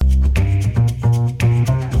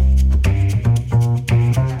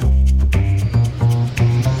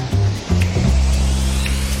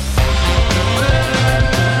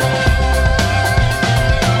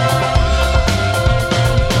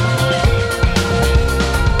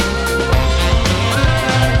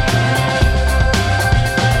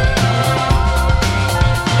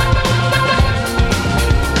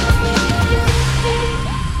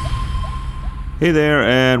Hey there,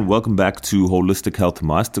 and welcome back to Holistic Health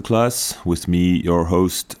Masterclass with me, your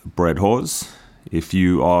host, Brad Hawes. If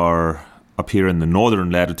you are up here in the northern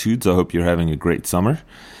latitudes, I hope you're having a great summer.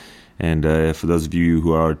 And for those of you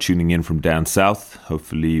who are tuning in from down south,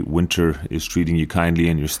 hopefully winter is treating you kindly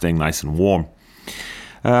and you're staying nice and warm.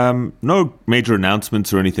 No major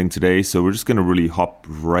announcements or anything today, so we're just going to really hop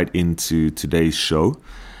right into today's show.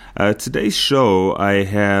 Today's show, I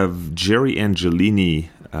have Jerry Angelini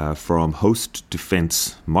from Host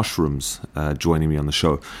Defense Mushrooms joining me on the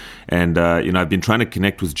show. And, I've been trying to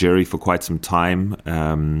connect with Jerry for quite some time.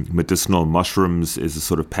 Medicinal mushrooms is a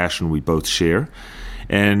sort of passion we both share.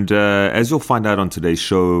 And as you'll find out on today's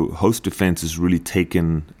show, Host Defense has really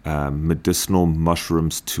taken medicinal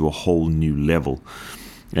mushrooms to a whole new level.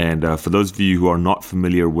 And for those of you who are not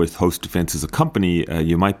familiar with Host Defense as a company,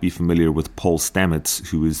 you might be familiar with Paul Stamets,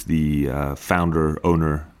 who is the founder,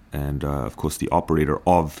 owner, and of course the operator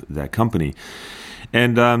of that company.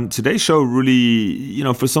 And today's show really,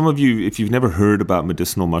 for some of you, if you've never heard about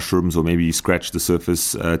medicinal mushrooms or maybe you scratched the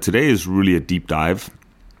surface, today is really a deep dive.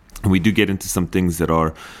 And we do get into some things that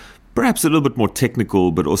are perhaps a little bit more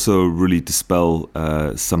technical, but also really dispel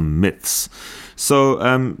some myths.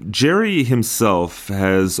 So Jerry himself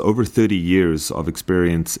has over 30 years of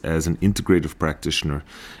experience as an integrative practitioner.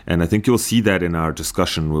 And I think you'll see that in our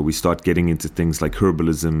discussion where we start getting into things like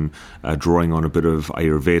herbalism, drawing on a bit of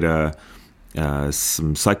Ayurveda,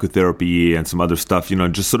 some psychotherapy and some other stuff,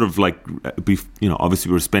 just sort of like,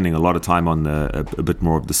 obviously we're spending a lot of time on a bit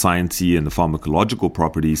more of the sciencey and the pharmacological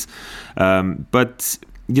properties. But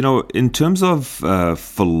in terms of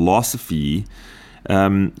philosophy, a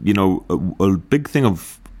big thing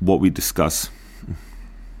of what we discuss.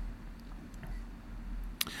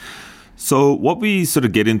 So what we sort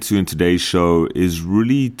of get into in today's show is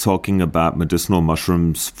really talking about medicinal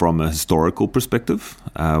mushrooms from a historical perspective.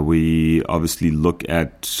 We obviously look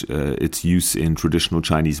at its use in traditional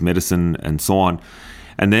Chinese medicine and so on,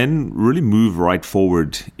 and then really move right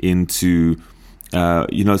forward into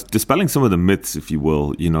dispelling some of the myths, if you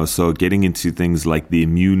will, so getting into things like the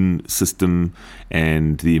immune system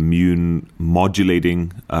and the immune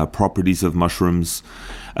modulating properties of mushrooms.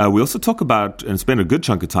 We also talk about, and spend a good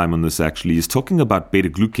chunk of time on this actually, is talking about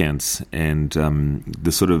beta-glucans and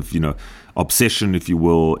the sort of, obsession, if you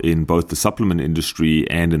will, in both the supplement industry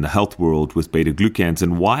and in the health world with beta-glucans,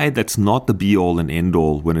 and why that's not the be-all and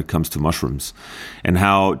end-all when it comes to mushrooms. And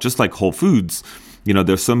how, just like whole foods,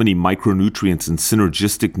 there's so many micronutrients and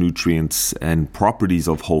synergistic nutrients and properties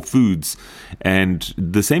of whole foods, and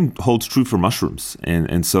the same holds true for mushrooms.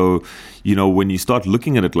 And so, when you start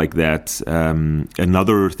looking at it like that,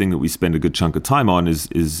 another thing that we spend a good chunk of time on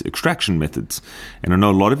is extraction methods. And I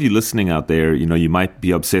know a lot of you listening out there, you might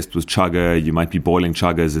be obsessed with chaga, you might be boiling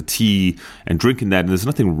chaga as a tea and drinking that, and there's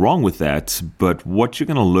nothing wrong with that. But what you're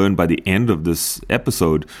going to learn by the end of this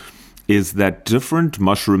episode is that different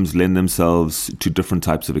mushrooms lend themselves to different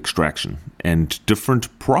types of extraction, and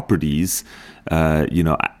different properties,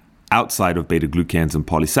 outside of beta-glucans and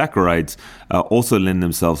polysaccharides, also lend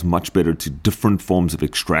themselves much better to different forms of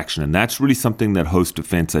extraction. And that's really something that Host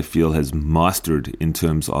Defense, I feel, has mastered in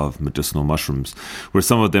terms of medicinal mushrooms, where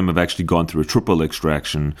some of them have actually gone through a triple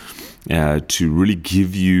extraction to really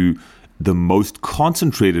give you the most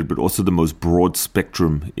concentrated, but also the most broad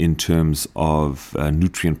spectrum in terms of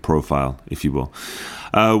nutrient profile, if you will.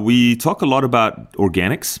 We talk a lot about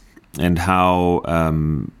organics and how,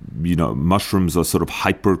 mushrooms are sort of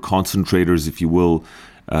hyper concentrators, if you will,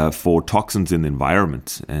 for toxins in the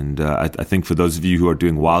environment. And I think for those of you who are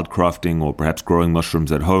doing wildcrafting or perhaps growing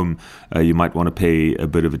mushrooms at home, you might want to pay a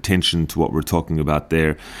bit of attention to what we're talking about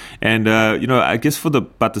there. And, I guess for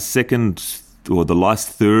about the second or the last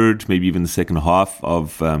third, maybe even the second half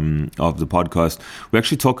of the podcast, we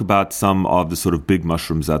actually talk about some of the sort of big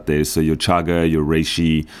mushrooms out there. So your chaga, your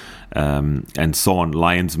reishi, and so on.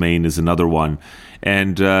 Lion's mane is another one.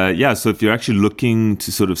 And so if you're actually looking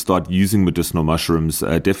to sort of start using medicinal mushrooms,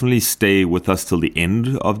 definitely stay with us till the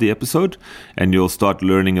end of the episode, and you'll start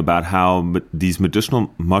learning about how these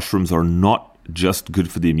medicinal mushrooms are not just good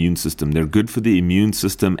for the immune system. They're good for the immune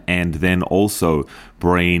system and then also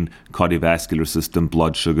brain, cardiovascular system,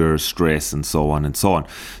 blood sugar, stress, and so on and so on.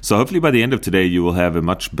 So hopefully by the end of today, you will have a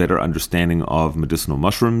much better understanding of medicinal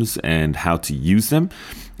mushrooms and how to use them.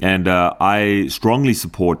 And I strongly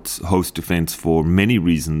support Host Defense for many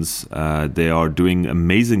reasons. They are doing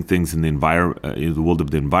amazing things in the in the world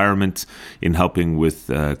of the environment, in helping with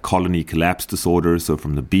colony collapse disorder, so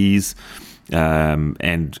from the bees,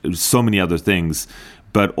 and so many other things.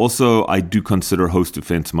 But also, I do consider Host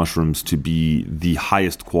Defense mushrooms to be the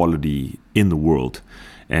highest quality in the world.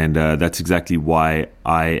 And that's exactly why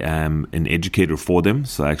I am an educator for them.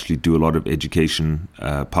 So I actually do a lot of education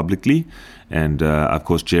publicly. And of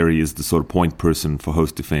course, Jerry is the sort of point person for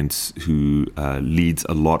Host Defense who leads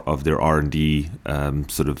a lot of their R&D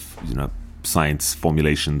sort of, science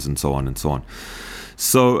formulations and so on and so on.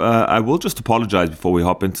 So I will just apologize before we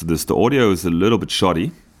hop into this. The audio is a little bit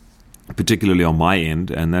shoddy, particularly on my end,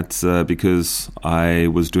 and that's because I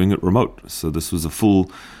was doing it remote. So this was a full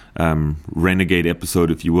renegade episode,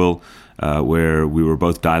 if you will, where we were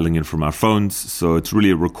both dialing in from our phones. So it's really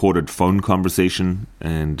a recorded phone conversation,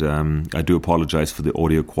 and I do apologize for the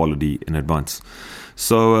audio quality in advance.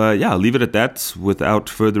 So I'll leave it at that. Without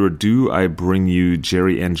further ado, I bring you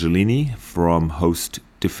Jerry Angelini from Host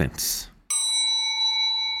Defense.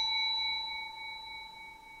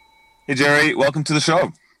 Hey, Jerry, welcome to the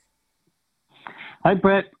show. Hi,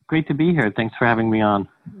 Brett. Great to be here. Thanks for having me on.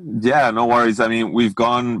 Yeah, no worries. I mean, we've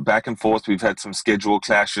gone back and forth. We've had some schedule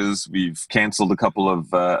clashes. We've canceled a couple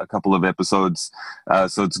of episodes.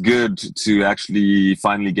 So it's good to actually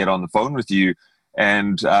finally get on the phone with you.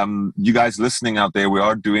 And you guys listening out there, we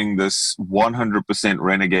are doing this 100%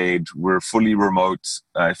 renegade. We're fully remote.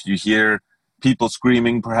 If you hear people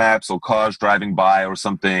screaming, perhaps, or cars driving by or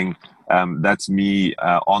something, that's me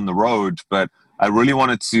on the road. But I really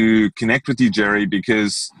wanted to connect with you, Jerry,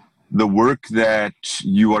 because the work that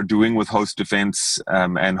you are doing with Host Defense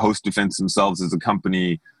and Host Defense themselves as a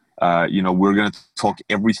company, we're going to talk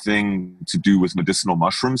everything to do with medicinal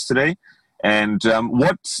mushrooms today. And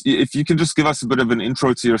if you can just give us a bit of an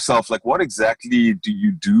intro to yourself, like what exactly do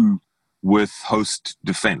you do with Host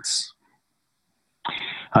Defense?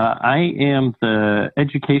 I am the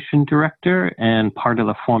education director and part of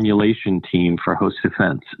the formulation team for Host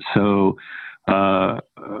Defense. So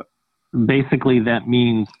basically that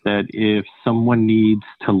means that if someone needs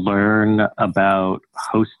to learn about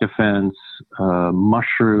Host Defense,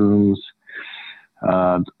 mushrooms,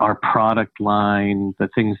 our product line, the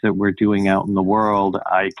things that we're doing out in the world,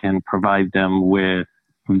 I can provide them with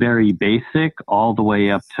very basic all the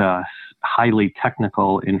way up to highly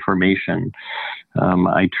technical information.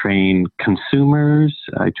 I train consumers,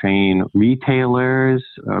 I train retailers,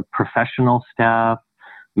 professional staff,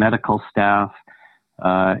 medical staff,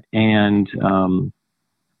 and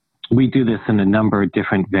we do this in a number of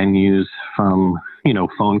different venues, from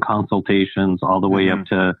phone consultations all the way up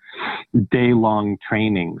to day-long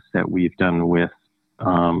trainings that we've done with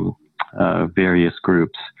various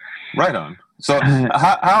groups. Right on. So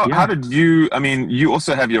how did you? I mean, you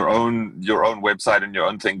also have your own website and your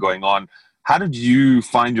own thing going on. How did you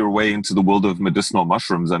find your way into the world of medicinal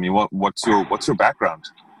mushrooms? I mean, what's your background?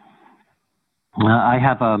 I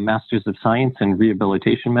have a Master's of Science in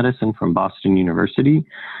Rehabilitation Medicine from Boston University.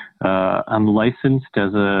 I'm licensed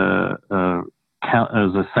as a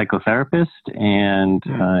psychotherapist and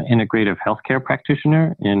integrative healthcare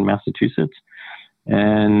practitioner in Massachusetts,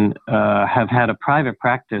 and have had a private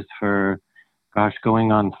practice for,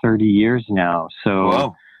 going on 30 years now. So,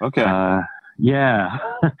 wow. Okay. Yeah.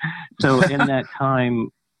 So in that time,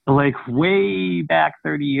 like way back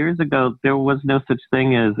 30 years ago, there was no such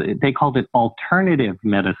thing as, they called it alternative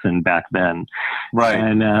medicine back then. Right.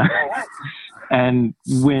 And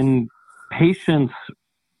when patients,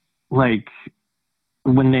 like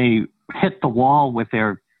when they hit the wall with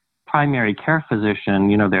their primary care physician,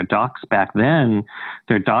 their docs back then,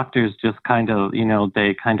 their doctors just kind of,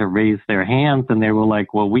 they kind of raised their hands and they were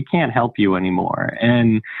like, well, we can't help you anymore.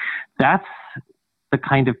 And that's the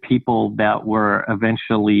kind of people that were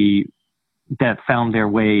that found their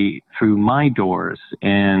way through my doors.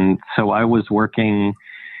 And so I was working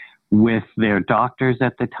with their doctors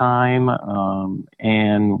at the time,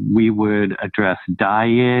 and we would address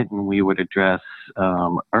diet, and we would address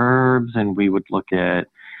herbs, and we would look at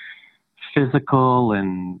physical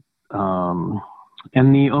and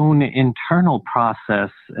the own internal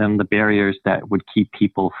process and the barriers that would keep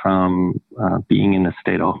people from being in a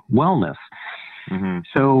state of wellness. Mm-hmm.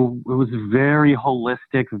 So it was very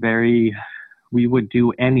holistic, we would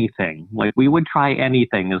do anything. Like we would try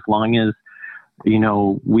anything as long as,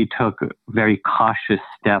 we took very cautious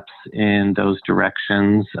steps in those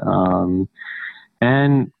directions.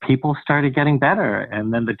 And people started getting better.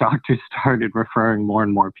 And then the doctors started referring more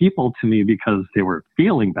and more people to me because they were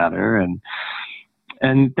feeling better.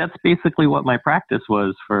 And that's basically what my practice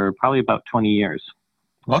was for probably about 20 years.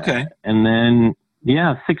 Okay. And then,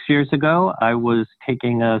 6 years ago, I was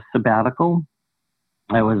taking a sabbatical.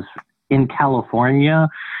 I was in California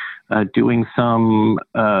doing some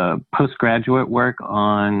postgraduate work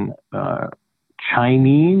on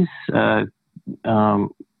Chinese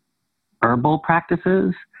herbal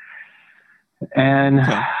practices. And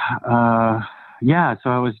yeah, so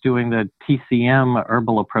I was doing the TCM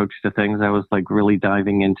herbal approach to things. I was like really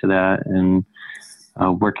diving into that and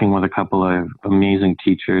working with a couple of amazing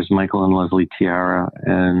teachers, Michael and Leslie Tiara,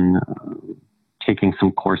 and taking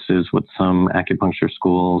some courses with some acupuncture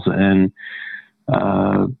schools. And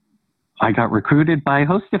I got recruited by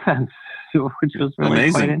Host Defense, which was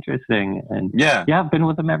really quite interesting. And yeah, I've been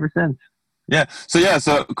with them ever since. Yeah.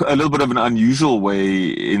 So a little bit of an unusual way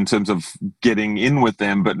in terms of getting in with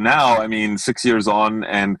them. But now, I mean, 6 years on,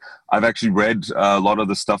 and I've actually read a lot of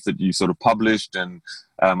the stuff that you sort of published, and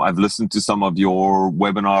I've listened to some of your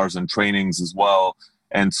webinars and trainings as well.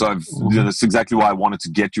 And so that's exactly why I wanted to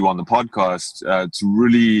get you on the podcast, to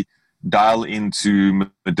really dial into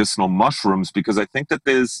medicinal mushrooms, because I think that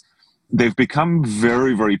they've become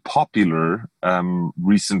very, very popular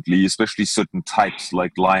recently, especially certain types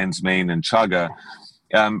like lion's mane and chaga.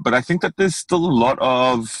 But I think that there's still a lot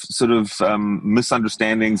of sort of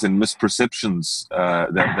misunderstandings and misperceptions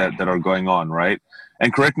that are going on, right?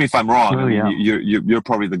 And correct me if I'm wrong. Oh, yeah. You're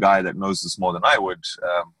probably the guy that knows this more than I would,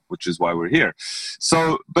 which is why we're here.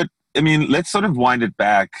 So, but I mean, let's sort of wind it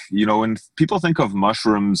back. You know, when people think of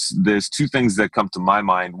mushrooms, there's two things that come to my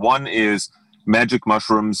mind. One is magic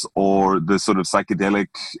mushrooms, or the sort of psychedelic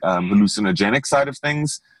hallucinogenic side of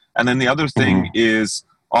things. And then the other thing is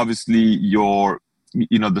obviously the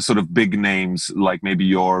sort of big names, like maybe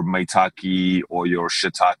your maitake or your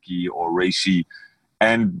shiitake or reishi.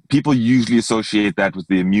 And people usually associate that with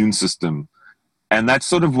the immune system. And that's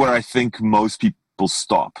sort of where I think most people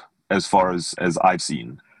stop, as far as I've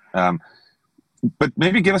seen. But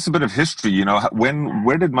maybe give us a bit of history. You know,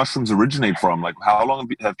 where did mushrooms originate from? Like, how long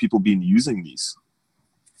have people been using these?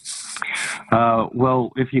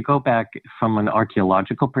 Well, if you go back from an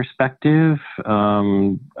archaeological perspective,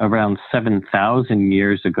 around 7,000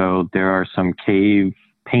 years ago, there are some cave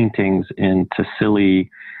paintings in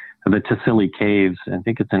the Tassili Caves. I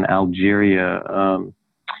think it's in Algeria.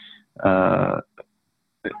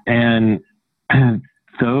 And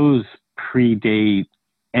those predate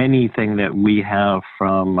anything that we have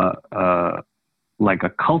from like a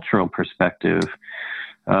cultural perspective.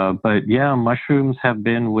 But yeah, mushrooms have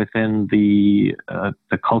been within the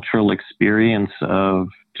cultural experience of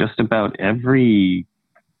just about every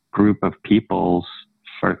group of peoples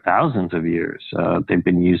for thousands of years. They've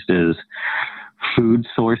been used as food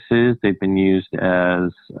sources. They've been used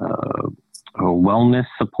as wellness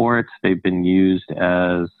supports. They've been used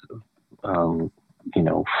as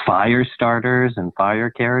fire starters and fire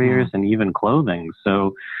carriers, and even clothing.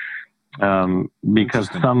 So because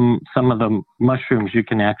some of the mushrooms you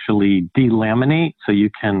can actually delaminate, so you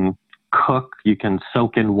can cook, you can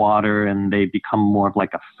soak in water, and they become more of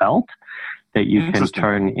like a felt that you can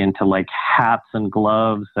turn into like hats and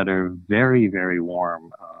gloves that are very, very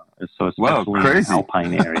warm. So especially in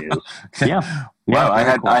alpine areas. Yeah. Wow, I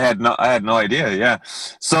had no idea. Yeah.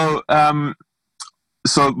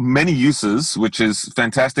 So many uses, which is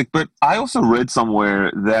fantastic. But I also read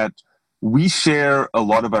somewhere that we share a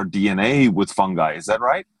lot of our DNA with fungi. Is that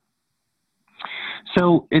right?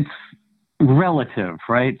 So it's relative,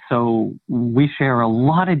 right? So we share a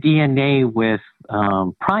lot of DNA with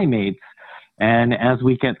primates, and as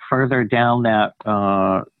we get further down that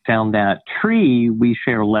tree, we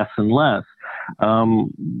share less and less.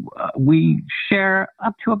 We share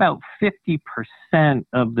up to about 50%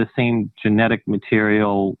 of the same genetic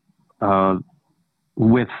material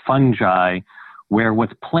with fungi, where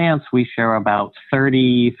with plants we share about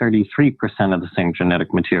 33% of the same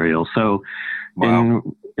genetic material. So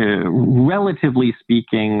relatively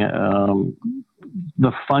speaking,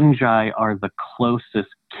 the fungi are the closest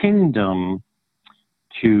kingdom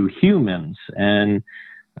to humans. And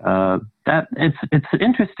that it's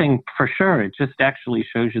interesting for sure. It just actually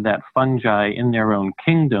shows you that fungi in their own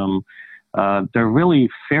kingdom, they're really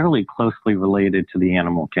fairly closely related to the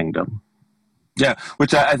animal kingdom. Yeah,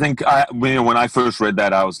 which I think when I first read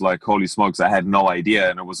that, I was like, holy smokes, I had no idea.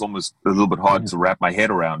 And it was almost a little bit hard to wrap my head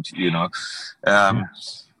around,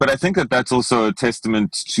 But I think that that's also a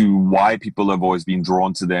testament to why people have always been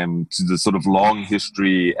drawn to them, to the sort of long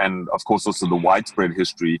history and, of course, also the widespread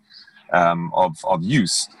history of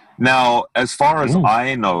use. Now, as far as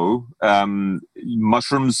I know,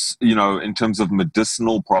 mushrooms, in terms of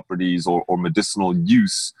medicinal properties or medicinal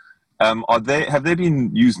use, have they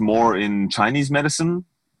been used more in Chinese medicine?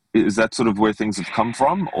 Is that sort of where things have come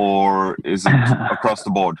from, or is it across the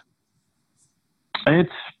board?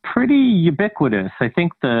 It's pretty ubiquitous. I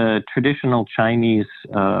think the traditional Chinese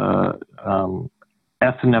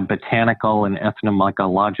ethnobotanical and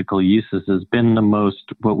ethnomycological uses has been the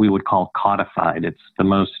most, what we would call, codified. It's the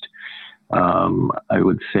most, I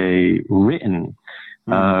would say, written.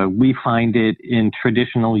 We find it in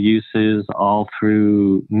traditional uses all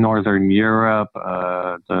through Northern Europe,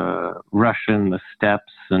 the Russian, the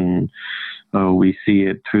steppes, and we see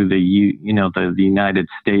it through the United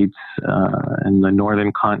States and the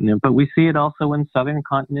northern continent. But we see it also in southern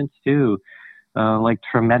continents too. Like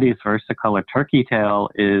Trametes versicolor turkey tail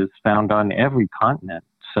is found on every continent.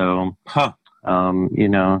 So,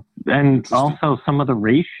 and also some of the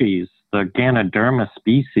reishi, the Ganoderma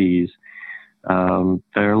species.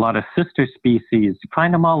 There are a lot of sister species. You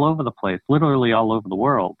find them all over the place, literally all over the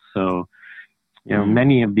world. So,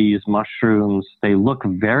 many of these mushrooms, they look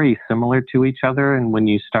very similar to each other. And when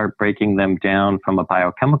you start breaking them down from a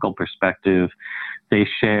biochemical perspective, they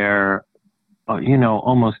share,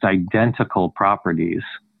 almost identical properties.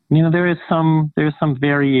 There's some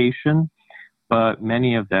variation, but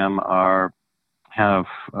many of them have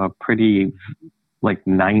a pretty, like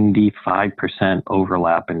 95%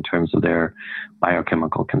 overlap in terms of their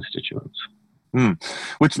biochemical constituents.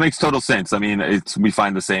 Which makes total sense. I mean, we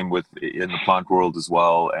find the same in the plant world as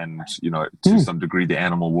well, and to some degree the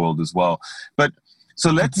animal world as well. But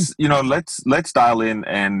so let's dial in,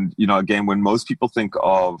 and again, when most people think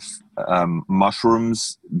of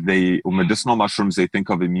mushrooms, or medicinal mushrooms, they think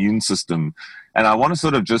of immune system, and I want to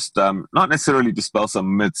sort of just not necessarily dispel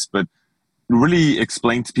some myths, but really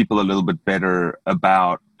explain to people a little bit better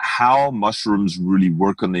about how mushrooms really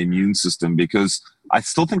work on the immune system, because I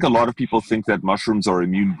still think a lot of people think that mushrooms are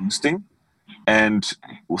immune boosting, and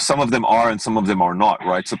some of them are and some of them are not,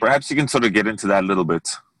 right? So perhaps you can sort of get into that a little bit.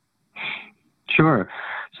 Sure.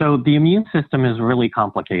 So the immune system is really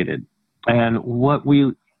complicated, and what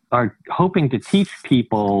we are hoping to teach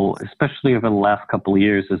people, especially over the last couple of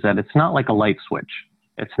years, is that it's not like a light switch.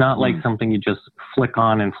 It's not like something you just flick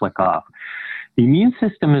on and flick off. The immune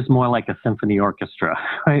system is more like a symphony orchestra,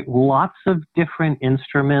 right? Lots of different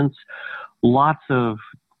instruments, lots of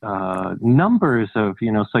numbers of,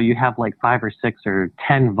 so you have like 5 or 6 or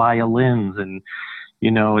 10 violins, and,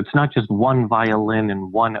 it's not just one violin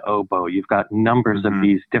and one oboe. You've got numbers of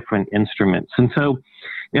these different instruments. And so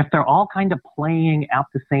if they're all kind of playing at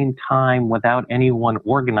the same time without anyone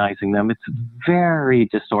organizing them, it's very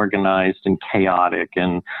disorganized and chaotic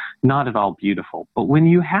and not at all beautiful. But when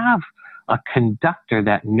you have a conductor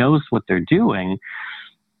that knows what they're doing,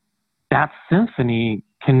 that symphony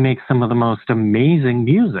can make some of the most amazing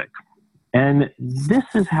music. And this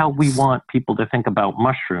is how we want people to think about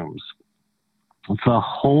mushrooms. The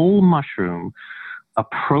whole mushroom,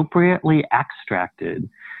 appropriately extracted,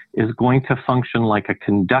 is going to function like a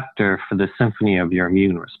conductor for the symphony of your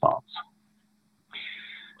immune response.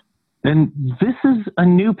 And this is a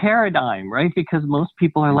new paradigm, right? Because most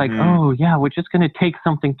people are like, oh, yeah, we're just going to take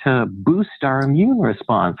something to boost our immune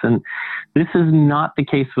response. And this is not the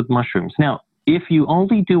case with mushrooms. Now, if you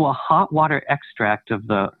only do a hot water extract of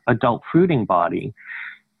the adult fruiting body,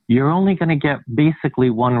 you're only going to get basically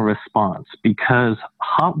one response, because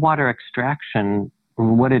hot water extraction,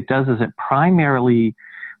 what it does is it primarily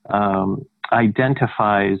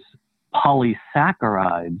identifies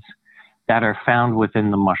polysaccharides that are found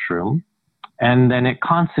within the mushroom, and then it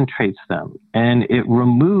concentrates them, and it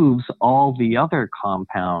removes all the other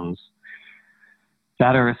compounds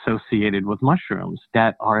that are associated with mushrooms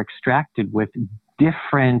that are extracted with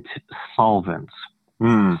different solvents.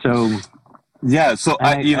 So, yeah. So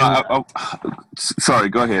sorry,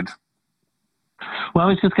 go ahead. Well, I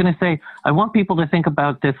was just going to say, I want people to think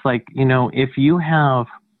about this like, if you have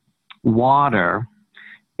water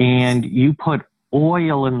and you put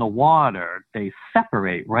oil in the water, they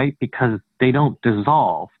separate, right? Because they don't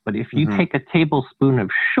dissolve. But if you take a tablespoon of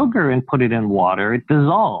sugar and put it in water, it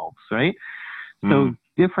dissolves, right? So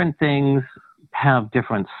different things have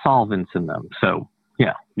different solvents in them. So,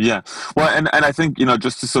 yeah. Yeah. Well, and I think,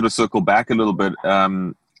 just to sort of circle back a little bit,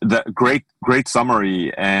 that great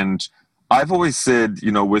summary. And I've always said,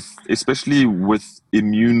 especially with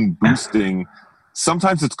immune boosting,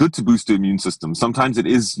 sometimes it's good to boost the immune system. Sometimes it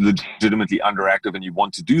is legitimately underactive and you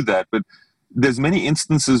want to do that. But there's many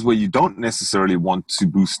instances where you don't necessarily want to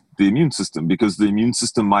boost the immune system, because the immune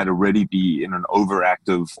system might already be in an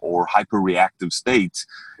overactive or hyperreactive state,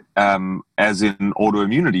 as in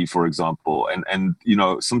autoimmunity, for example. And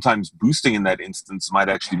sometimes boosting in that instance might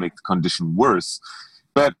actually make the condition worse.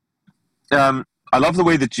 But I love the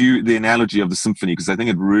way that the analogy of the symphony, because I think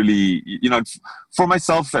it really, for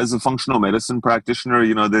myself as a functional medicine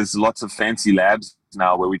practitioner, there's lots of fancy labs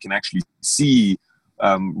now where we can actually see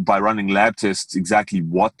by running lab tests exactly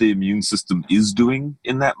what the immune system is doing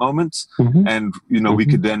in that moment. And, we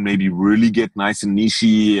could then maybe really get nice and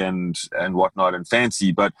nichey and whatnot and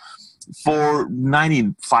fancy. But for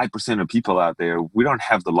 95% of people out there, we don't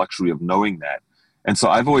have the luxury of knowing that. And so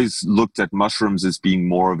I've always looked at mushrooms as being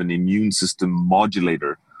more of an immune system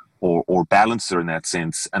modulator or balancer in that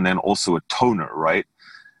sense, and then also a toner, right?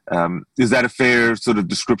 Is that a fair sort of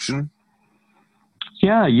description?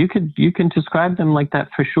 Yeah, you can describe them like that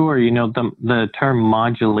for sure. You know, the term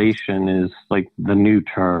modulation is like the new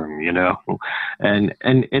term, you know, and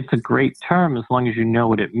it's a great term as long as you know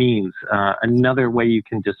what it means. Another way you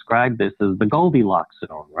can describe this is the Goldilocks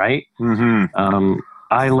zone, right? Mm-hmm.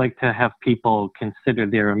 I like to have people consider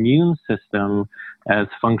their immune system as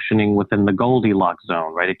functioning within the Goldilocks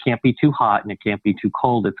zone, right? It can't be too hot and it can't be too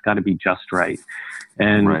cold. It's got to be just right.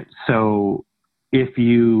 And so if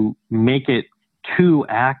you make it too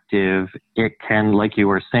active, it can, like you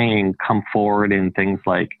were saying, come forward in things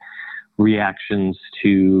like reactions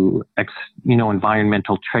to,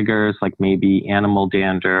 environmental triggers, like maybe animal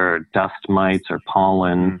dander or dust mites or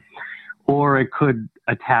pollen, or it could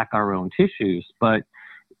attack our own tissues. But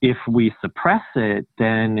if we suppress it,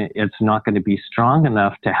 then it's not going to be strong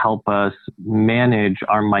enough to help us manage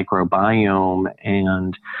our microbiome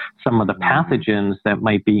and some of the pathogens that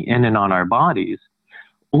might be in and on our bodies.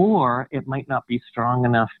 Or it might not be strong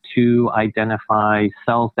enough to identify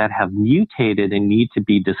cells that have mutated and need to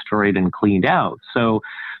be destroyed and cleaned out. So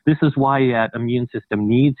this is why that immune system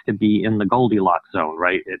needs to be in the Goldilocks zone,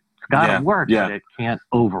 right? It's got to work, but it can't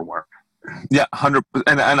overwork. Yeah, 100%.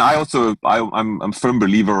 And I'm a firm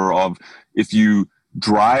believer of, if you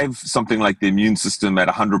drive something like the immune system at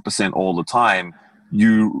 100% all the time,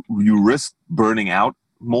 you risk burning out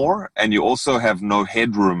more, and you also have no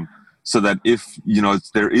headroom. So that if,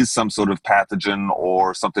 there is some sort of pathogen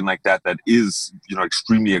or something like that is,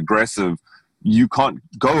 extremely aggressive, you can't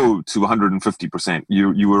go to 150%.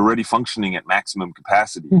 You're already functioning at maximum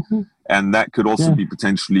capacity. Mm-hmm. And that could also be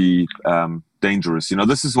potentially dangerous.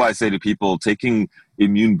 This is why I say to people, taking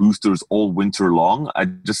immune boosters all winter long, I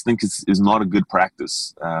just think is not a good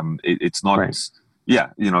practice. It's not... Right.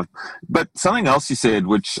 Yeah, but something else you said,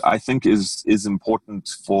 which I think is important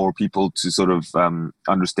for people to sort of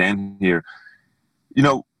understand here.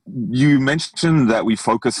 You mentioned that we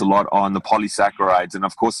focus a lot on the polysaccharides, and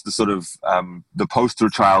of course the sort of the poster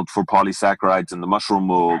child for polysaccharides in the mushroom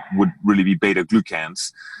world would really be beta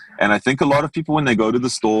glucans. And I think a lot of people, when they go to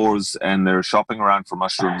the stores and they're shopping around for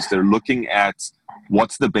mushrooms, they're looking at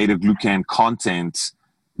what's the beta glucan content.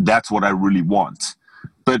 That's what I really want.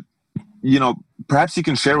 But perhaps you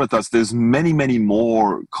can share with us, there's many, many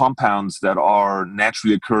more compounds that are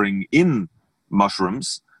naturally occurring in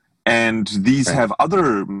mushrooms, and these have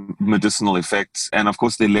other medicinal effects, and of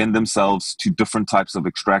course they lend themselves to different types of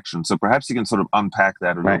extraction. So perhaps you can sort of unpack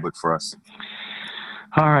that a little bit for us.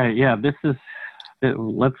 All right, yeah,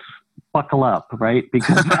 let's buckle up, right?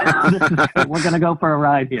 Because we're going to go for a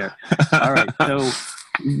ride here. All right, so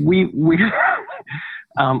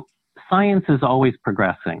science is always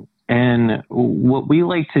progressing. And what we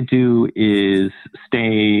like to do is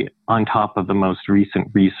stay on top of the most recent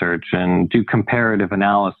research and do comparative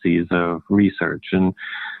analyses of research. And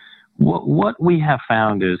what we have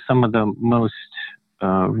found is some of the most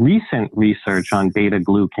recent research on beta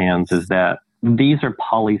glucans is that these are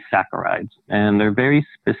polysaccharides, and they're very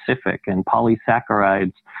specific. And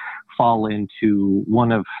polysaccharides fall into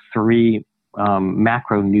one of three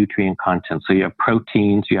macronutrient content. So you have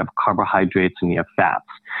proteins, you have carbohydrates, and you have fats.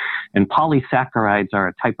 And polysaccharides are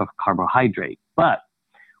a type of carbohydrate, but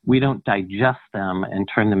we don't digest them and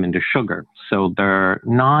turn them into sugar. So they're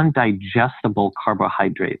non-digestible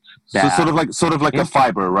carbohydrates. So sort of like a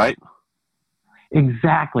fiber, right?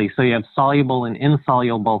 Exactly. So you have soluble and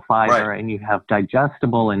insoluble fiber, and you have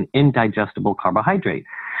digestible and indigestible carbohydrate.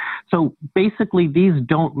 So basically, these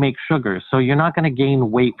don't make sugar, so you're not going to gain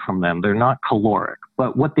weight from them. They're not caloric.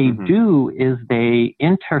 But what they do is they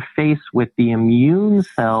interface with the immune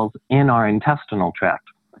cells in our intestinal tract.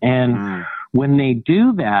 And when they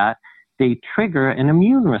do that, they trigger an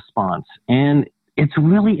immune response. And it's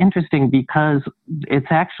really interesting because it's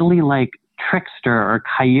actually like trickster or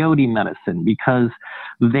coyote medicine, because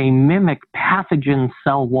they mimic pathogen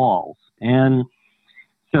cell walls. And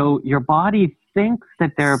so your body thinks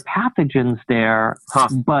that there are pathogens there,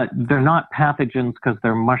 but they're not pathogens because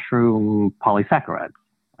they're mushroom polysaccharides,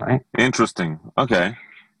 right? Interesting. Okay.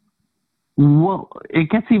 Well, it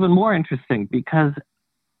gets even more interesting because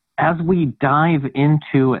as we dive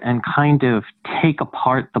into and kind of take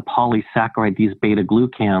apart the polysaccharide, these beta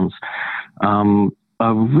glucans,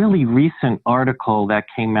 a really recent article that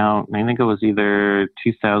came out, I think it was either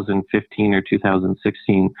 2015 or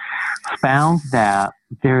 2016, found that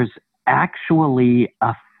there's actually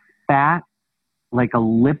a fat, like a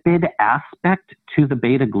lipid aspect to the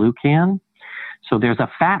beta glucan So there's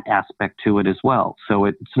a fat aspect to it as well. So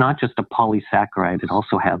it's not just a polysaccharide, it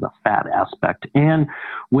also has a fat aspect. And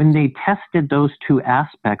when they tested those two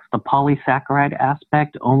aspects, the polysaccharide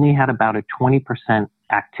aspect only had about a 20%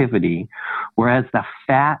 activity, whereas the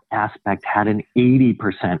fat aspect had an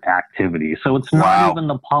 80% activity. So it's not even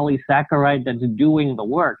the polysaccharide that's doing the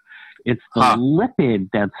work, it's the lipid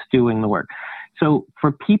that's doing the work. So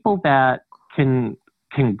for people that can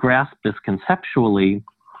grasp this conceptually,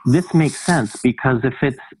 this makes sense, because if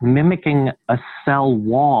it's mimicking a cell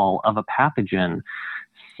wall of a pathogen,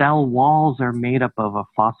 cell walls are made up of a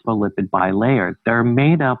phospholipid bilayer. They're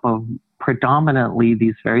made up of predominantly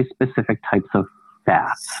these very specific types of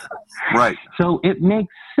fats. Right. So it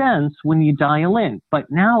makes sense when you dial in. But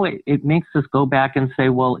now it makes us go back and say,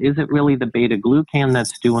 well, is it really the beta-glucan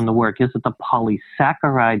that's doing the work? Is it the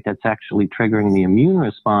polysaccharide that's actually triggering the immune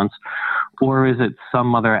response? Or is it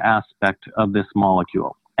some other aspect of this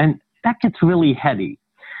molecule? And that gets really heady.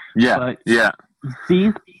 Yeah,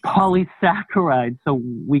 These polysaccharides, so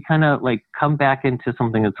we kind of like come back into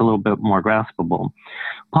something that's a little bit more graspable.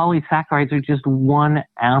 Polysaccharides are just one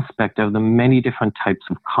aspect of the many different types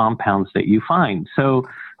of compounds that you find. So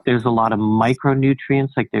there's a lot of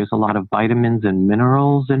micronutrients, like there's a lot of vitamins and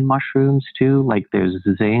minerals in mushrooms too, like there's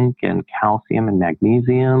zinc and calcium and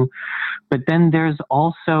magnesium. But then there's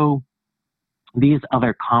also these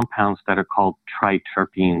other compounds that are called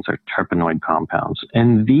triterpenes or terpenoid compounds.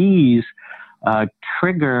 And these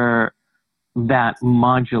trigger that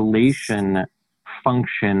modulation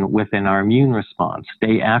function within our immune response.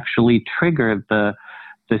 They actually trigger the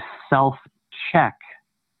self-check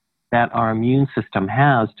that our immune system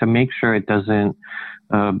has to make sure it doesn't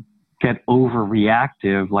get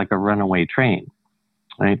overreactive like a runaway train,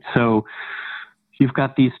 right? So you've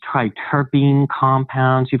got these triterpene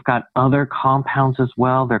compounds. You've got other compounds as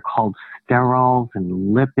well. They're called sterols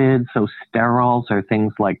and lipids. So sterols are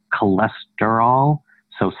things like cholesterol.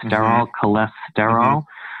 So sterol, cholesterol.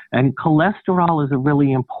 And cholesterol is a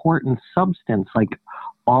really important substance. Like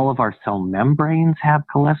all of our cell membranes have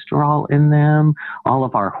cholesterol in them. All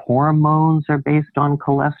of our hormones are based on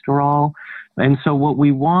cholesterol. And so what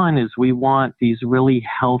we want is we want these really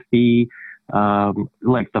healthy,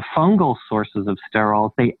 like the fungal sources of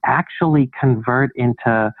sterols, they actually convert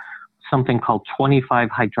into something called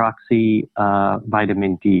 25-hydroxy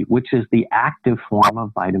vitamin D, which is the active form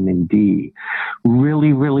of vitamin D.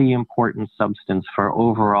 Really, really important substance for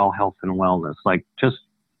overall health and wellness, like just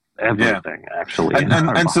everything, actually. And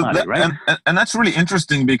that's really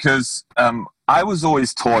interesting, because I was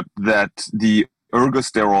always taught that the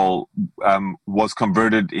ergosterol was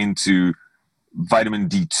converted into vitamin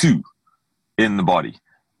D2 in the body.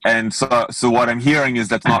 And so what I'm hearing is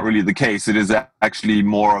that's not really the case. It is actually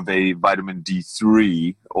more of a vitamin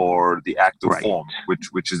D3 or the active form,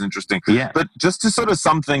 which is interesting. Yeah. But just to sort of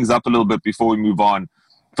sum things up a little bit before we move on,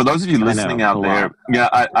 for those of you listening out there,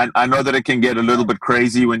 I know that it can get a little bit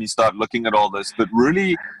crazy when you start looking at all this, but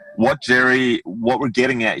really what we're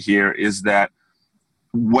getting at here is that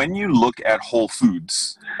when you look at whole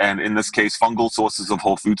foods, and in this case, fungal sources of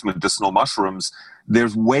whole foods, medicinal mushrooms,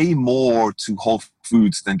 there's way more to whole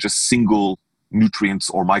foods than just single nutrients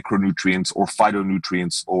or micronutrients or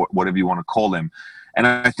phytonutrients or whatever you want to call them. And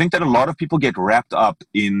I think that a lot of people get wrapped up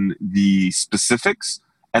in the specifics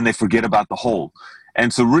and they forget about the whole.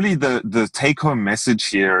 And so really the take-home message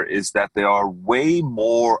here is that there are way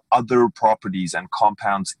more other properties and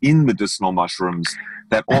compounds in medicinal mushrooms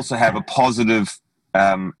that also have a positive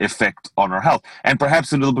effect on our health, and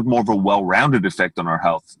perhaps a little bit more of a well-rounded effect on our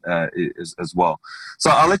health as well. So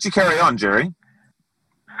I'll let you carry on, Jerry.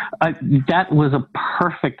 That was a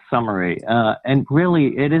perfect summary. And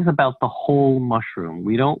really, it is about the whole mushroom.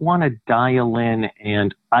 We don't want to dial in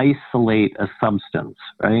and isolate a substance,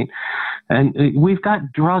 right? And we've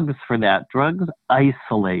got drugs for that. Drugs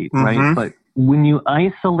isolate, right? But when you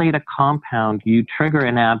isolate a compound, you trigger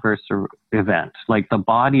an adverse event. Like the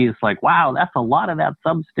body is like, wow, that's a lot of that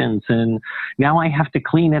substance. And now I have to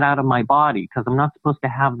clean it out of my body because I'm not supposed to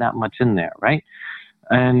have that much in there, right?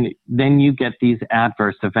 And then you get these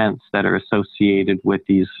adverse events that are associated with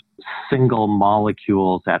these single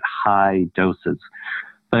molecules at high doses.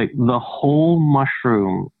 But the whole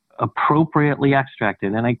mushroom, appropriately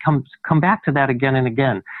extracted, and I come back to that again and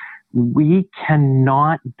again, we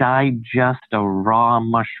cannot digest a raw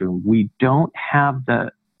mushroom. We don't have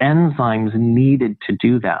the enzymes needed to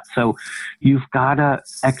do that. So you've got to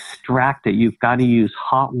extract it. You've got to use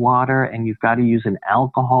hot water, and you've got to use an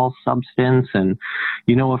alcohol substance. And,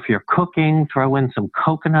 you know, if you're cooking, throw in some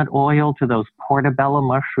coconut oil to those portobello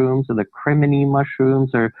mushrooms or the crimini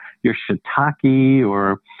mushrooms or your shiitake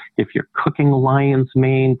or If you're cooking lion's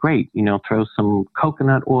mane, great. Throw some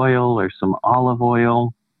coconut oil or some olive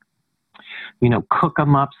oil. Cook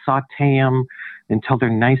them up, saute them until they're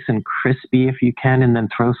nice and crispy if you can, and then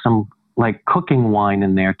throw some like cooking wine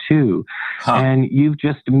in there too. And you've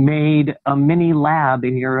just made a mini lab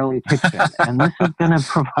in your own kitchen. And this is going to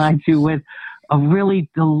provide you with a really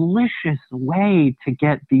delicious way to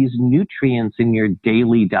get these nutrients in your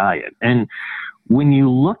daily diet. And when you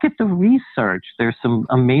look at the research, there's some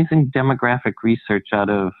amazing demographic research out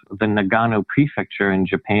of the Nagano Prefecture in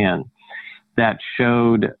Japan that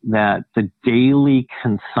showed that the daily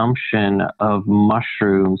consumption of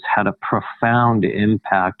mushrooms had a profound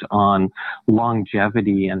impact on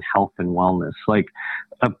longevity and health and wellness, like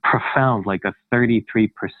a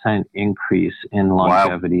 33% increase in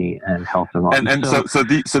longevity and health and wellness.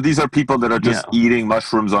 So these are people that are just eating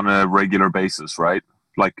mushrooms on a regular basis, right?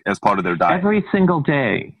 Like as part of their diet? Every single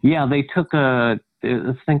day. Yeah, they took I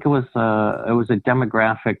think it was a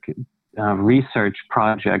demographic research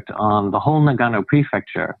project on the whole Nagano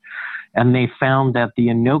Prefecture, and they found that the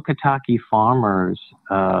Inokataki farmers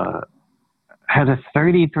had a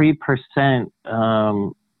 33%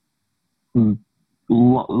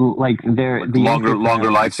 longer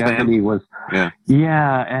lifespan was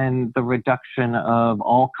and the reduction of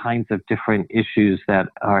all kinds of different issues that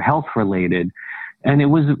are health related, and it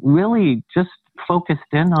was really just focused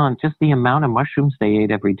in on just the amount of mushrooms they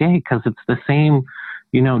ate every day, because it's the same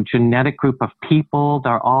genetic group of people.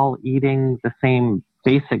 They're all eating the same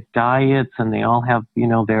basic diets, and they all have,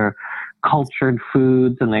 their cultured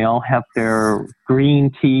foods, and they all have their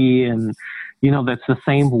green tea, and, that's the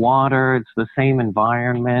same water. It's the same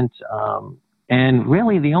environment. And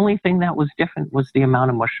really the only thing that was different was the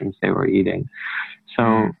amount of mushrooms they were eating.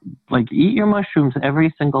 So eat your mushrooms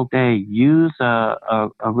every single day. Use a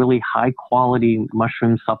really high quality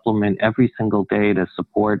mushroom supplement every single day to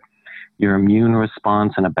support your immune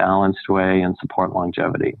response in a balanced way and support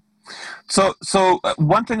longevity. So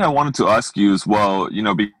one thing I wanted to ask you as well,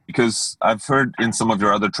 because I've heard in some of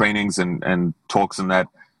your other trainings and talks and that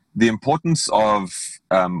the importance of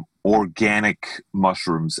organic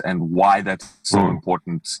mushrooms and why that's so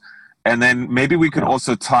important. And then maybe we could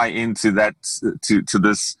also tie into that to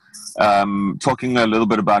this, talking a little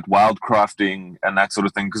bit about wildcrafting and that sort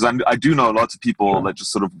of thing. Because I do know lots of people that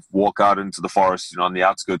just sort of walk out into the forest, on the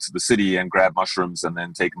outskirts of the city and grab mushrooms and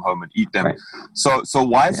then take them home and eat them. Right. So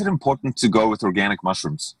why is it important to go with organic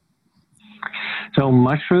mushrooms? So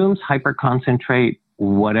mushrooms hyperconcentrate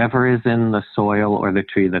whatever is in the soil or the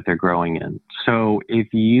tree that they're growing in. So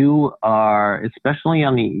if you are, especially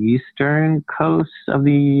on the eastern coast of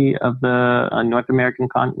the North American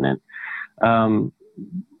continent, all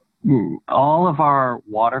of our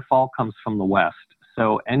waterfall comes from the west.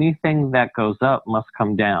 So anything that goes up must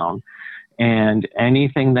come down. And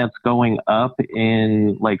anything that's going up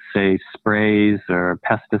in, like, say, sprays or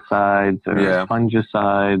pesticides or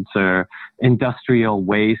fungicides or industrial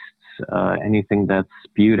wastes, anything that's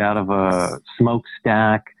spewed out of a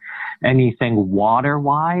smokestack, anything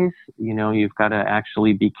water-wise, you've got to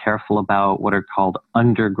actually be careful about what are called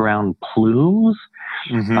underground plumes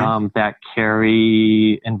that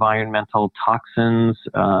carry environmental toxins,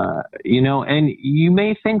 and you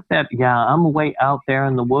may think that, I'm way out there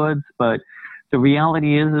in the woods, but the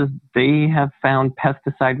reality is they have found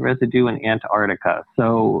pesticide residue in Antarctica.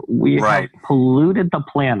 So we have polluted the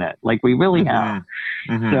planet, like we really have.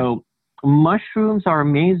 So mushrooms are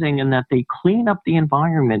amazing in that they clean up the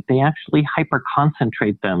environment. They actually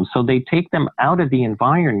hyperconcentrate them. So they take them out of the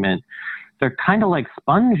environment. They're kind of like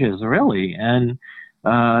sponges, really. And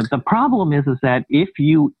the problem is that if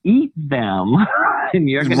you eat them, then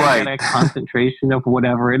you're going to get a concentration of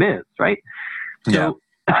whatever it is, right? So,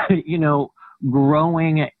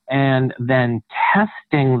 growing and then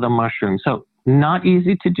testing the mushroom. So not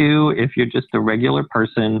easy to do if you're just a regular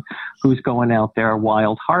person who's going out there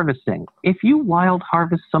wild harvesting. If you wild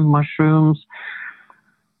harvest some mushrooms,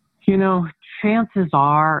 chances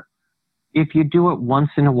are if you do it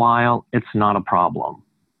once in a while, it's not a problem.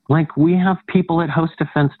 Like, we have people at Host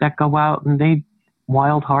Defense that go out and they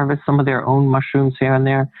wild harvest some of their own mushrooms here and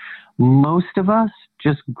there. Most of us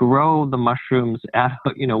just grow the mushrooms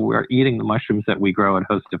we're eating the mushrooms that we grow at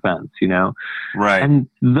Host Defense, Right. And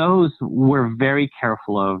those we're very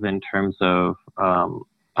careful of in terms of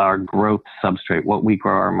our growth substrate, what we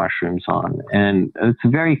grow our mushrooms on. And it's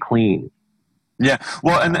very clean. Yeah.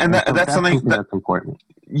 Well, and that's something that's important.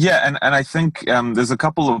 Yeah. And I think there's a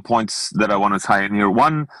couple of points that I want to tie in here.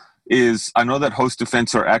 One is, I know that Host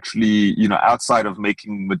Defense are actually, outside of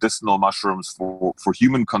making medicinal mushrooms for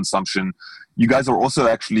human consumption, you guys are also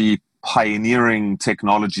actually pioneering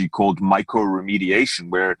technology called mycoremediation,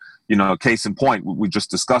 where, case in point, we just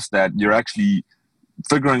discussed that you're actually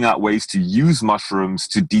figuring out ways to use mushrooms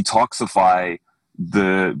to detoxify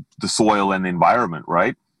the soil and the environment,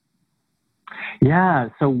 right? Yeah,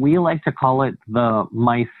 so we like to call it the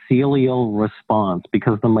mycelial response,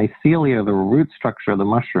 because the mycelia are the root structure of the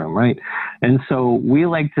mushroom, right? And so we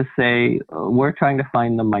like to say we're trying to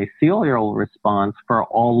find the mycelial response for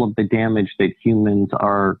all of the damage that humans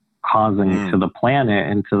are causing to the planet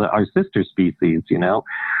and to our sister species,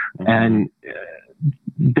 And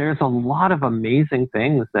there's a lot of amazing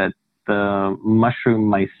things that the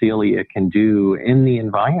mushroom mycelia can do in the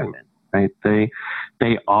environment, right?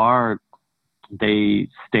 They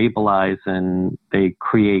stabilize and they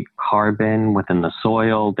create carbon within the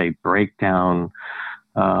soil. They break down,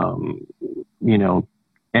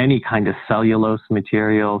 any kind of cellulose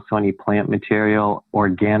material, so any plant material,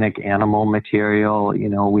 organic animal material.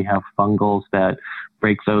 We have fungals that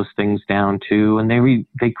break those things down too, and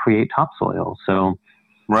they create topsoil. So,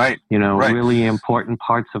 right. Really important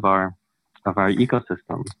parts of our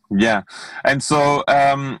ecosystem. Yeah, and so.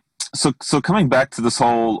 So coming back to this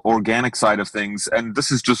whole organic side of things, and this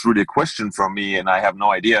is just really a question from me, and I have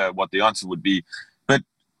no idea what the answer would be. But,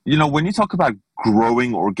 when you talk about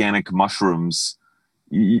growing organic mushrooms,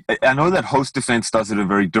 I know that Host Defense does it a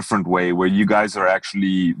very different way, where you guys are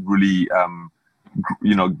actually really,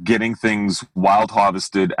 getting things wild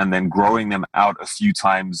harvested and then growing them out a few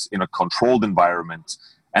times in a controlled environment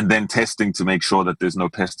and then testing to make sure that there's no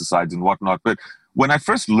pesticides and whatnot. But when I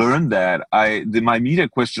first learned that, my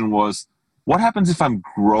immediate question was, what happens if I'm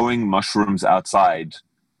growing mushrooms outside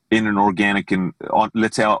in an organic,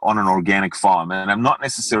 let's say on an organic farm, and I'm not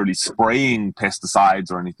necessarily spraying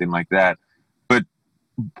pesticides or anything like that, but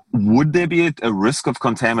would there be a risk of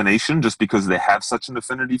contamination just because they have such an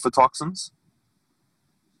affinity for toxins?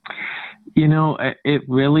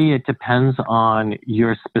 It depends on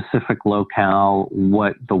your specific locale,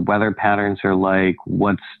 what the weather patterns are like,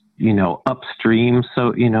 what's upstream,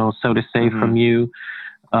 so to say, from you,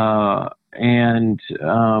 and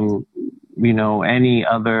any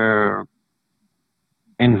other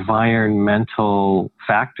environmental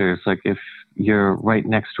factors. Like if you're right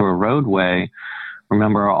next to a roadway,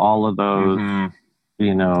 remember all of those,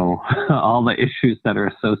 all the issues that are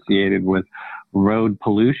associated with road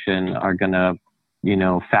pollution are going to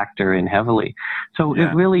factor in heavily. So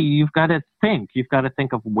it really, you've got to think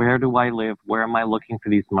of, where do I live? Where am I looking for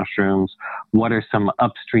these mushrooms? What are some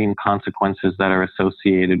upstream consequences that are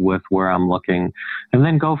associated with where I'm looking? And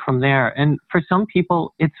then go from there. And for some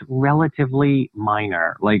people, it's relatively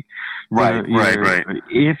minor. Like, right.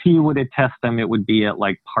 If you were to test them, it would be at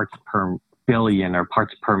like parts per billion or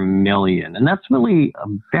parts per million. And that's really a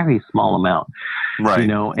very small amount, right?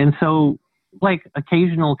 And so, like,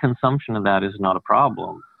 occasional consumption of that is not a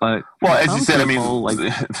problem. But as you said, people,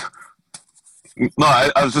 no,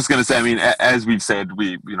 I was just going to say, as we've said,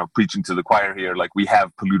 we, preaching to the choir here, like, we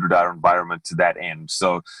have polluted our environment to that end.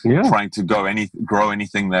 So trying to grow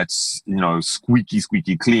anything that's,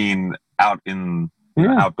 squeaky clean out in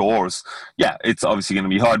outdoors, it's obviously going to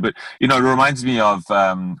be hard. But, it reminds me of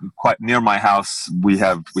quite near my house, we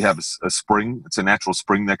have a spring. It's a natural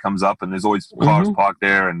spring that comes up, and there's always cars parked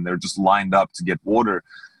there, and they're just lined up to get water.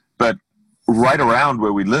 But right around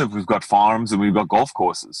where we live, we've got farms and we've got golf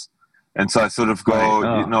courses. And so I sort of go,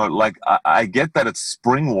 I get that it's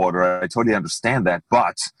spring water. I totally understand that.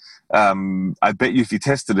 But I bet you if you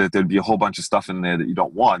tested it, there'd be a whole bunch of stuff in there that you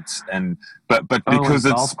don't want. But because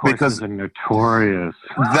are notorious.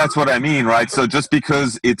 That's what I mean, right? So just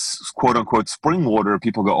because it's quote unquote spring water,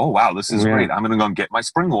 people go, oh, wow, this is great. I'm going to go and get my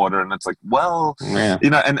spring water. And it's like, well,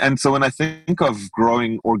 and so when I think of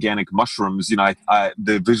growing organic mushrooms,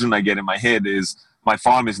 the vision I get in my head is my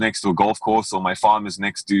farm is next to a golf course, or my farm is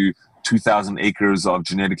next to 2,000 acres of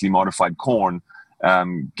genetically modified corn,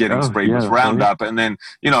 getting sprayed with Roundup. And then,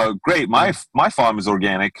 great, my farm is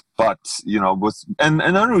organic, but, and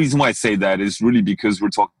the only reason why I say that is really because we're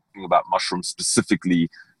talking about mushrooms specifically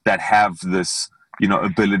that have this,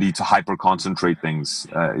 ability to hyper concentrate things,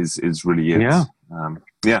 is really it.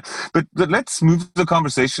 But let's move the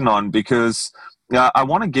conversation on, because I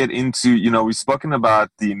want to get into, we've spoken about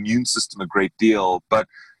the immune system a great deal, but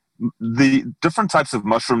the different types of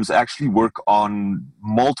mushrooms actually work on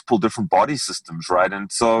multiple different body systems, right?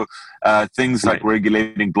 And so things like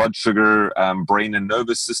regulating blood sugar, brain and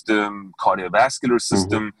nervous system, cardiovascular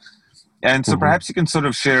system. And so perhaps you can sort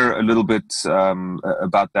of share a little bit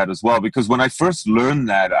about that as well, because when I first learned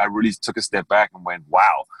that, I really took a step back and went,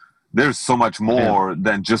 wow, there's so much more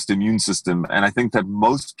than just immune system. And I think that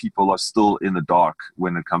most people are still in the dark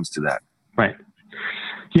when it comes to that. Right.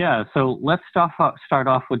 Yeah, so let's start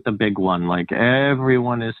off with the big one. Like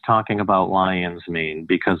everyone is talking about lion's mane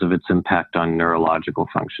because of its impact on neurological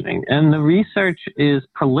functioning. And the research is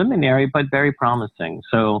preliminary, but very promising.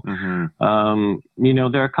 So, there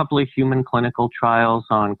are a couple of human clinical trials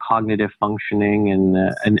on cognitive functioning in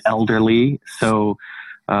an elderly. So,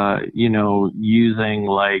 using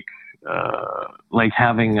like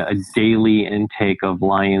having a daily intake of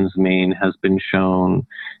lion's mane has been shown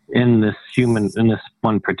in this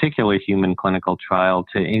one particular human clinical trial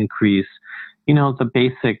to increase, the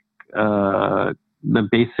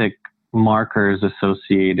basic markers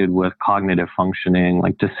associated with cognitive functioning,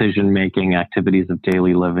 like decision making, activities of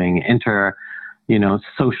daily living,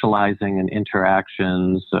 socializing and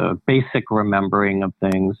interactions, basic remembering of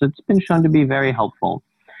things. It's been shown to be very helpful.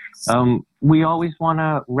 We always want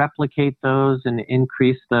to replicate those and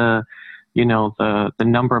increase the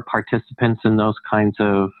number of participants in those kinds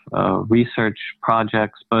of research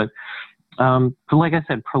projects. But like I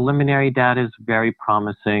said, preliminary data is very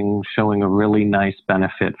promising, showing a really nice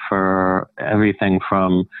benefit for everything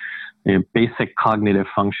from basic cognitive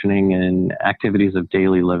functioning and activities of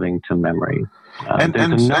daily living to memory.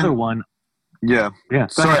 There's another one. Yeah.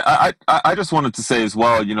 Sorry, I just wanted to say as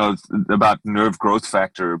well, about nerve growth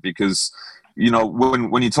factor, because,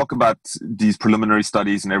 when you talk about these preliminary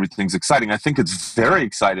studies and everything's exciting, I think it's very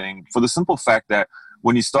exciting for the simple fact that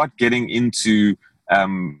when you start getting into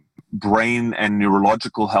brain and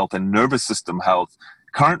neurological health and nervous system health,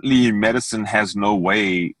 currently medicine has no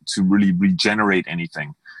way to really regenerate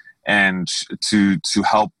anything and to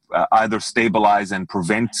help either stabilize and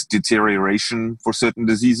prevent deterioration for certain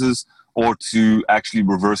diseases, or to actually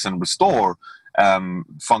reverse and restore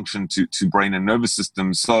function to brain and nervous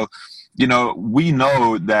systems. So, we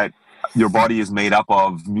know that your body is made up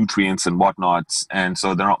of nutrients and whatnot, and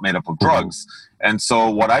so they're not made up of drugs. And so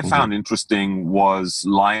what I found interesting was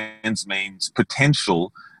lion's mane's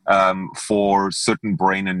potential for certain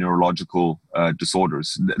brain and neurological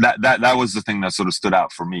disorders. That was the thing that sort of stood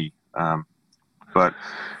out for me.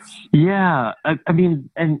 Yeah, I mean,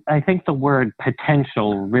 and I think the word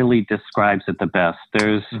potential really describes it the best.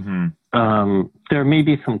 There's, there may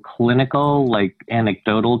be some clinical, like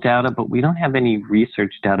anecdotal data, but we don't have any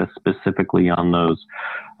research data specifically on those,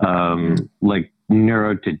 like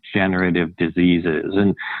neurodegenerative diseases.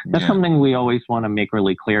 And that's something we always want to make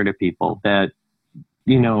really clear to people that,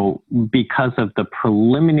 because of the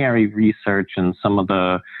preliminary research and some of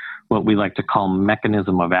the what we like to call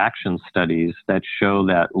mechanism of action studies that show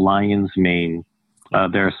that lion's mane,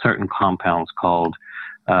 there are certain compounds called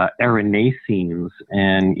erinacines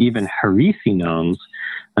and even hericenones,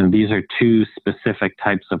 and these are two specific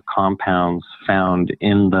types of compounds found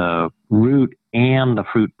in the root and the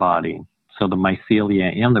fruit body. So the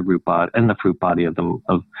mycelia and the root body and the fruit body of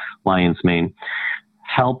lion's mane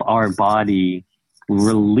help our body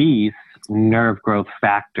release nerve growth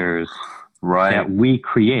factors that we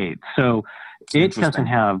create. So it doesn't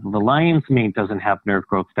have, the lion's mane doesn't have nerve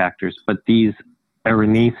growth factors, but these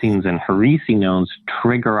erinacines and hericenones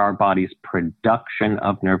trigger our body's production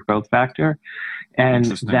of nerve growth factor. And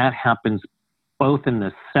that happens both in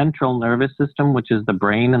the central nervous system, which is the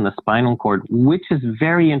brain, and the spinal cord, which is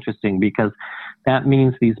very interesting because that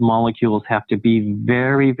means these molecules have to be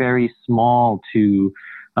very, very small to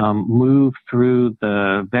move through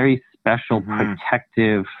the very special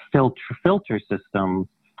protective filter system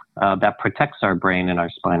that protects our brain and our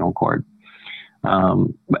spinal cord.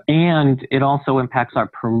 And it also impacts our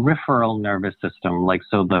peripheral nervous system, like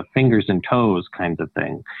so the fingers and toes kinds of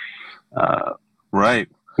thing. Right.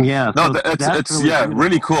 Yeah. No, so it's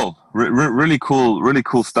really cool. Really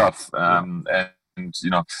cool stuff. And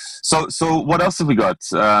so what else have we got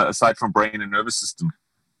aside from brain and nervous system?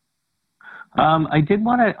 I did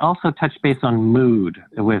want to also touch base on mood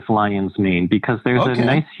with lion's mane because there's a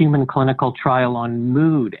nice human clinical trial on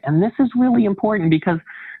mood. And this is really important because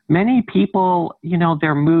many people,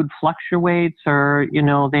 their mood fluctuates or,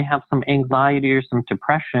 they have some anxiety or some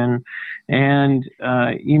depression and,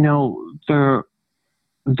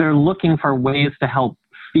 they're looking for ways to help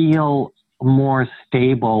feel more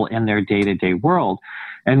stable in their day-to-day world.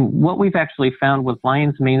 And what we've actually found with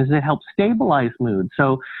lion's mane is it helps stabilize mood.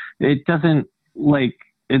 So it doesn't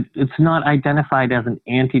it's not identified as an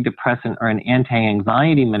antidepressant or an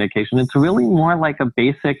anti-anxiety medication. It's really more like a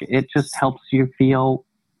basic, it just helps you feel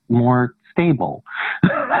more stable.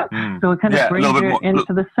 So it kind of brings you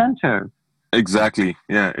into the center. Exactly.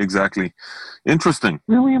 Yeah, exactly. Interesting.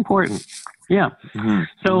 Really important. Yeah.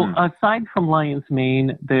 So aside from lion's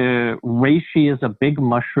mane, the reishi is a big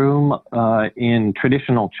mushroom in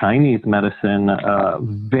traditional Chinese medicine,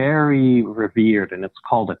 very revered, and it's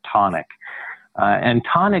called a tonic. And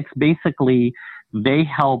tonics, basically, they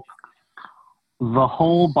help the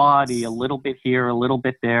whole body, a little bit here, a little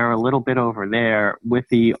bit there, a little bit over there, with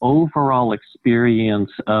the overall experience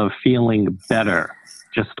of feeling better,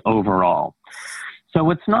 just overall. So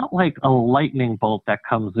it's not like a lightning bolt that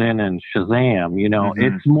comes in and shazam, you know,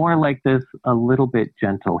 it's more like this, a little bit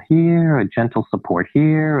gentle here, a gentle support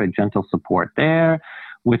here, a gentle support there,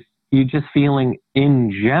 with you just feeling in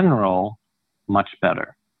general much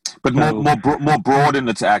better. But so, more broad in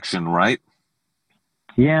its action, right?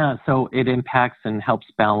 Yeah, so it impacts and helps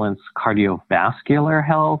balance cardiovascular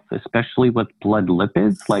health, especially with blood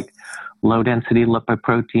lipids like low-density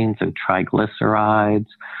lipoproteins and triglycerides.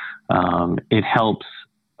 It helps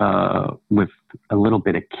with a little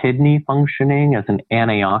bit of kidney functioning as an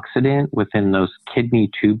antioxidant within those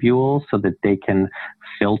kidney tubules so that they can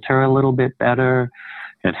filter a little bit better.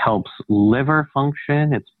 It helps liver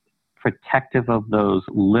function. It's protective of those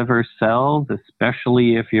liver cells,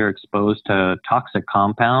 especially if you're exposed to toxic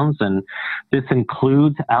compounds. And this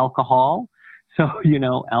includes alcohol. So, you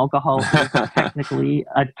know, alcohol is technically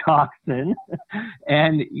a toxin.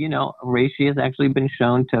 And, you know, reishi has actually been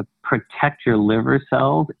shown to protect your liver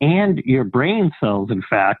cells and your brain cells, in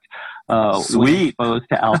fact, when exposed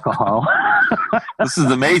to alcohol. This is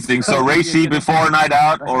amazing. So reishi before a night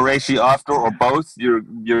out or reishi after or both, you're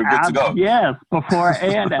good to go. Yes, before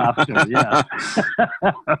and after, yeah.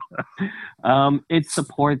 It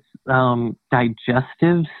supports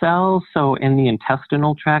digestive cells. So in the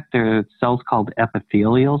intestinal tract, there are cells called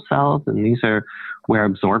epithelial cells, and these are where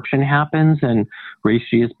absorption happens. And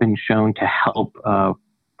reishi has been shown to help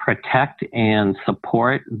protect and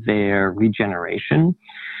support their regeneration.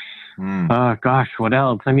 Gosh, what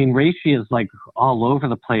else? I mean, reishi is like all over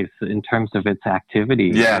the place in terms of its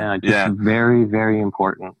activity. Just very, very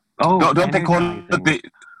important. Oh, don't they call it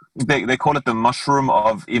they call it the mushroom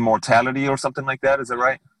of immortality or something like that? Is that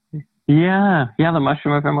right? Yeah, the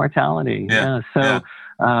mushroom of immortality.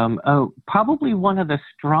 Probably one of the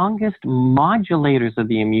strongest modulators of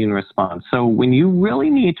the immune response. So when you really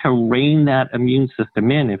need to rein that immune system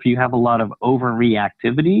in, if you have a lot of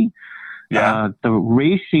overreactivity, the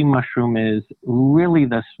reishi mushroom is really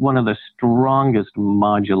one of the strongest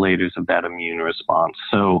modulators of that immune response.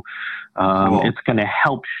 So it's going to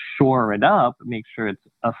help shore it up, make sure it's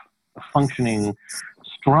functioning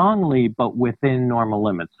strongly, but within normal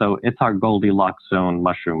limits. So it's our Goldilocks zone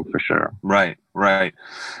mushroom for sure. Right.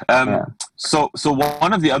 So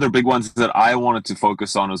one of the other big ones that I wanted to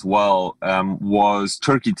focus on as well was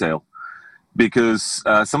turkey tail. Because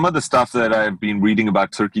some of the stuff that I've been reading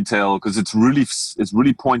about turkey tail, because it's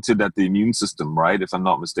really pointed at the immune system, right? If I'm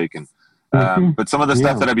not mistaken. But some of the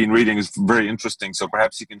stuff that I've been reading is very interesting. So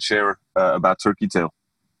perhaps you can share about turkey tail.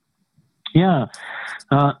 Yeah.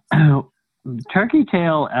 Turkey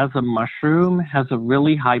tail as a mushroom has a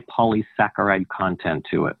really high polysaccharide content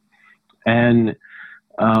to it. And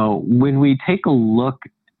when we take a look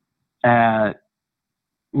at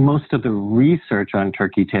most of the research on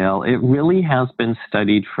turkey tail, it really has been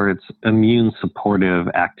studied for its immune supportive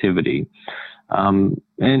activity. And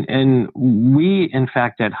we, in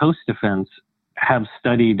fact, at Host Defense have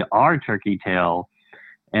studied our turkey tail,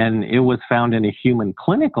 and it was found in a human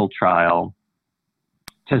clinical trial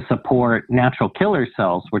to support natural killer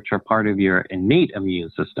cells, which are part of your innate immune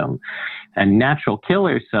system. And natural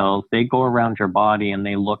killer cells, they go around your body and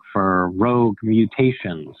they look for rogue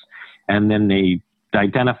mutations, and then they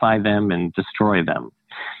identify them and destroy them.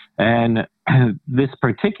 And this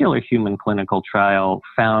particular human clinical trial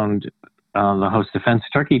found the Host Defense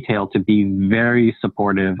turkey tail to be very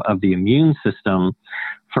supportive of the immune system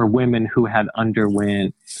for women who had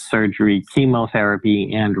underwent surgery,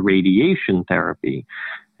 chemotherapy, and radiation therapy.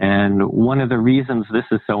 And one of the reasons this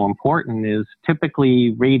is so important is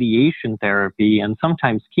typically radiation therapy and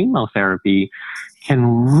sometimes chemotherapy can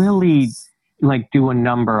really do a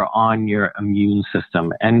number on your immune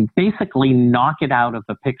system and basically knock it out of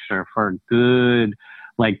the picture for a good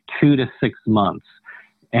 2 to 6 months.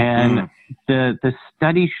 And the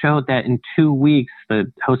study showed that in 2 weeks,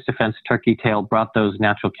 the Host Defense turkey tail brought those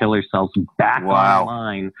natural killer cells back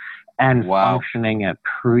online and functioning at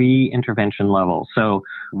pre-intervention level. So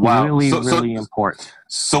really important.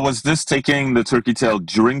 So was this taking the turkey tail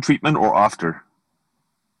during treatment or after?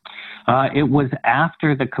 It was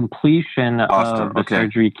after the completion of the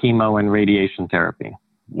surgery, chemo, and radiation therapy.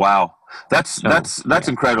 Wow. That's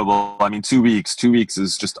incredible. I mean, 2 weeks. 2 weeks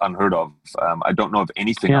is just unheard of. I don't know of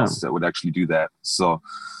anything else that would actually do that. So,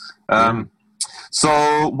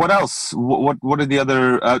 so what else? What are the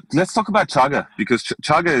other? Let's talk about chaga, because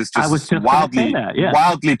chaga is just wildly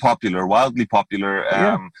popular.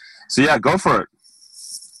 So go for it.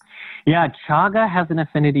 Yeah, chaga has an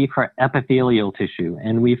affinity for epithelial tissue,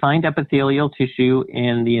 and we find epithelial tissue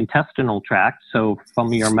in the intestinal tract, so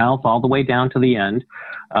from your mouth all the way down to the end.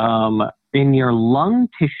 In your lung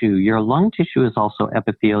tissue is also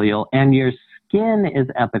epithelial, and your skin is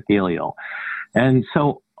epithelial. And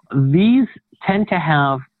so these tend to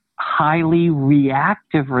have highly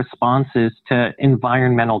reactive responses to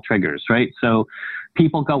environmental triggers, right? So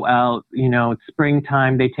people go out, it's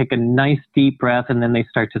springtime, they take a nice deep breath and then they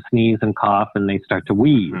start to sneeze and cough and they start to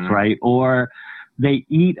wheeze, right? Or they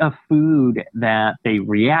eat a food that they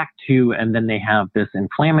react to and then they have this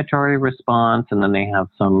inflammatory response and then they have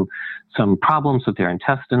some problems with their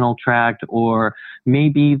intestinal tract, or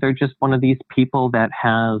maybe they're just one of these people that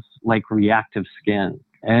has like reactive skin.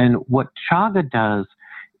 And what chaga does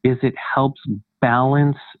is it helps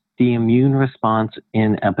balance the immune response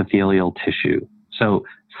in epithelial tissue. So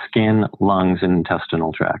skin, lungs, and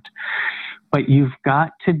intestinal tract. But you've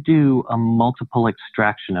got to do a multiple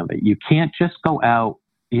extraction of it. You can't just go out,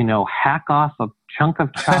 hack off a chunk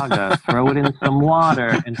of chaga, throw it in some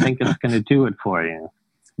water, and think it's going to do it for you.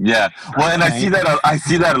 Yeah, well, and I see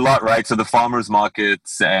that a lot, right? So the farmers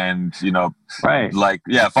markets and right,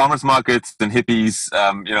 farmers markets and hippies,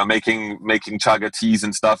 making chaga teas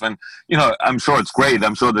and stuff, and I'm sure it's great.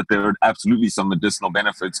 I'm sure that there are absolutely some medicinal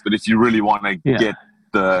benefits, but if you really want to get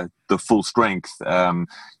the full strength,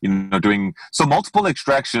 doing so multiple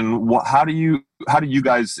extraction. How do you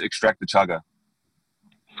guys extract the chaga?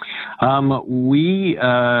 We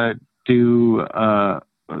do.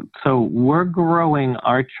 So we're growing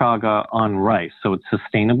our chaga on rice. So it's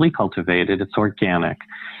sustainably cultivated. It's organic.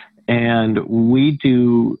 And we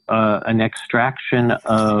do an extraction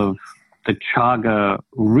of the chaga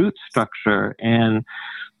root structure. And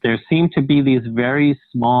there seem to be these very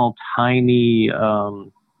small, tiny,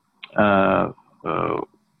 the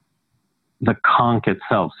conch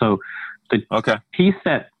itself. So the piece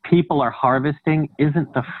that people are harvesting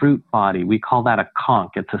isn't the fruit body. We call that a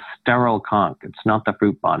conch. It's a sterile conch. It's not the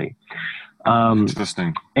fruit body.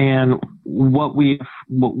 Interesting. And what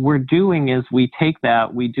we're doing is we take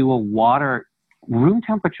that, we do a room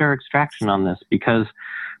temperature extraction on this, because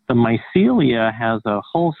the mycelia has a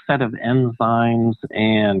whole set of enzymes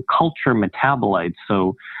and culture metabolites.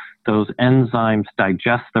 So those enzymes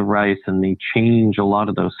digest the rice and they change a lot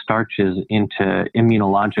of those starches into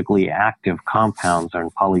immunologically active compounds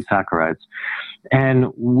and polysaccharides.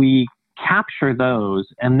 And we capture those,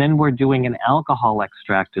 and then we're doing an alcohol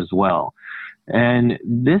extract as well. And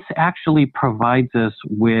this actually provides us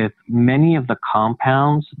with many of the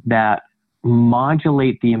compounds that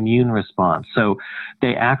modulate the immune response. So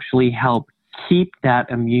they actually help keep that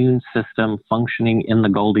immune system functioning in the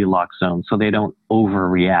Goldilocks zone so they don't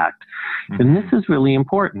overreact. Mm-hmm. And this is really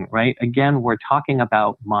important, right? Again, we're talking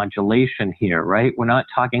about modulation here, right? We're not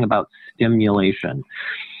talking about stimulation.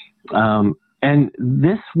 And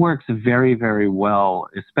this works very, very well,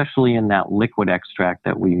 especially in that liquid extract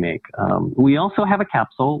that we make. We also have a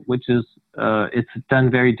capsule, which is, it's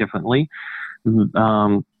done very differently.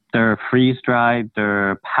 They're freeze-dried,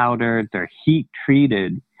 they're powdered, they're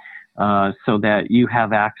heat-treated, so that you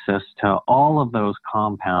have access to all of those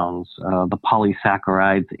compounds, the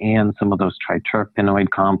polysaccharides and some of those triterpenoid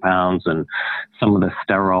compounds and some of the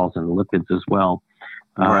sterols and lipids as well.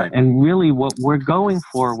 Right. And really what we're going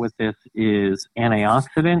for with this is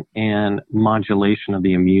antioxidant and modulation of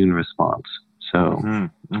the immune response. So,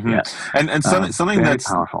 yeah. And something that's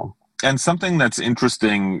powerful. And something that's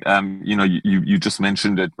interesting, you just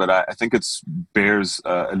mentioned it, but I think it bears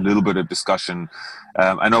a little bit of discussion.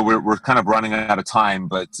 I know we're kind of running out of time,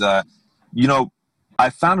 but, I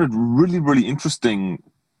found it really, really interesting.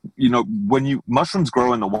 When mushrooms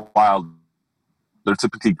grow in the wild, they're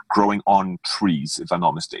typically growing on trees, if I'm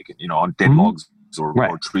not mistaken, on dead logs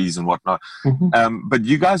or trees and whatnot. Mm-hmm. But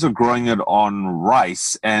you guys are growing it on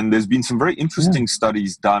rice, and there's been some very interesting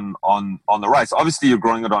studies done on the rice. Obviously, you're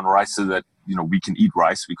growing it on rice so that, we can eat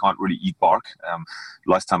rice. We can't really eat bark.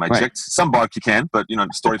 Last time I checked, some bark you can, but,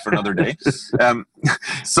 story for another day.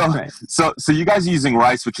 So you guys are using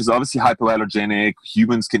rice, which is obviously hypoallergenic.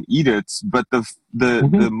 Humans can eat it, but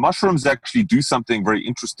the mushrooms actually do something very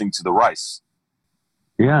interesting to the rice.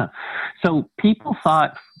 Yeah. So people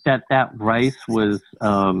thought that rice was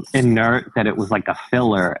inert, that it was like a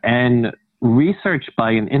filler. And research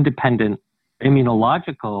by an independent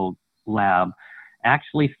immunological lab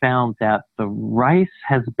actually found that the rice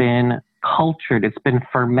has been cultured, it's been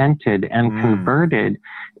fermented and converted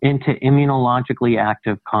into immunologically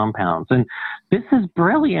active compounds. And this is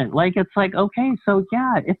brilliant. Like, it's like, okay, so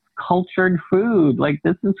yeah, it's cultured food. Like,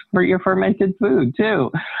 this is for your fermented food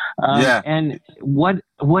too. And what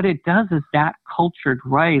it does is that cultured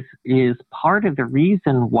rice is part of the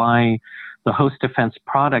reason why the Host Defense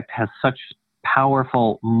product has such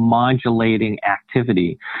powerful modulating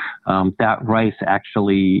activity. That rice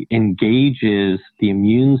actually engages the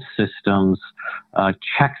immune system's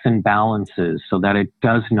checks and balances so that it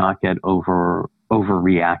does not get overreactive.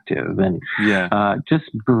 And just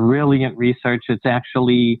brilliant research. It's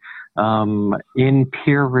actually in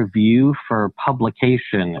peer review for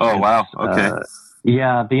publication. Oh, wow. Okay.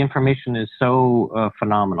 The information is so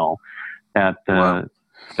phenomenal that the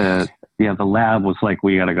lab was like,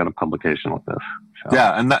 we got to go to publication with this. So.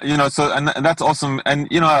 Yeah, and that, and that's awesome. And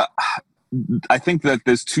I think that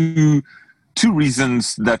there's two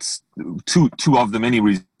reasons. That's two of the many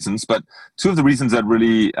reasons, but two of the reasons that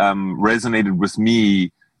really resonated with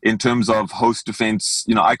me in terms of Host Defense.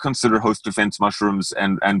 I consider Host Defense mushrooms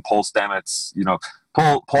and Paul Stamets.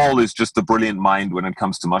 Paul is just a brilliant mind when it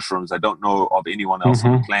comes to mushrooms. I don't know of anyone else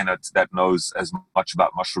on the planet that knows as much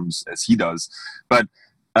about mushrooms as he does, but.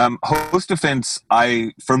 Host Defense,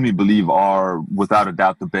 I firmly believe, are without a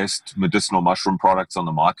doubt the best medicinal mushroom products on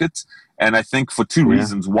the market. And I think for two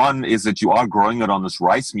reasons. One is that you are growing it on this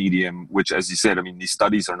rice medium, which, as you said, these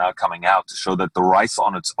studies are now coming out to show that the rice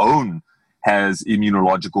on its own has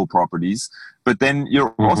immunological properties. But then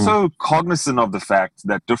you're also cognizant of the fact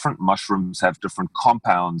that different mushrooms have different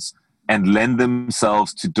compounds and lend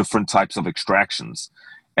themselves to different types of extractions.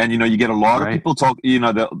 And, you get a lot of people talk, a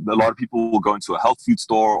lot of people will go into a health food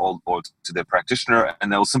store or to their practitioner and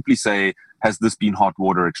they'll simply say, has this been hot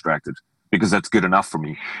water extracted? Because that's good enough for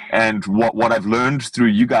me. And what I've learned through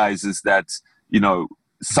you guys is that,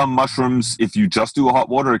 some mushrooms, if you just do a hot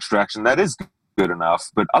water extraction, that is good enough.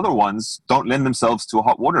 But other ones don't lend themselves to a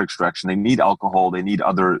hot water extraction. They need alcohol. They need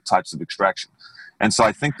other types of extraction. And so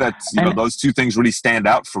I think that, those two things really stand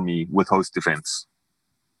out for me with Host Defense.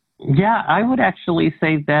 Yeah, I would actually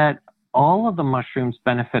say that all of the mushrooms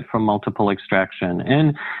benefit from multiple extraction.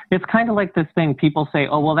 And it's kind of like this thing. People say,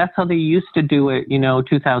 oh, well, that's how they used to do it,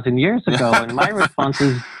 2,000 years ago. And my response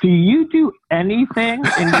is, do you do anything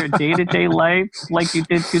in your day-to-day life like you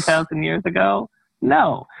did 2,000 years ago?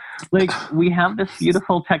 No. Like, we have this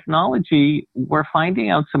beautiful technology. We're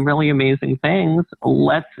finding out some really amazing things.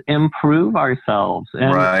 Let's improve ourselves.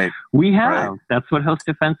 And we have. That's what Host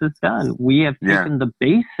Defense has done. We have taken the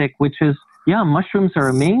basic, which is, mushrooms are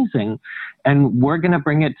amazing. And we're going to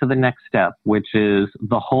bring it to the next step, which is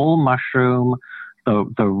the whole mushroom,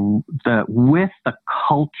 the with the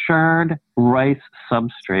cultured rice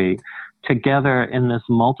substrate together in this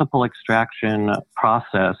multiple extraction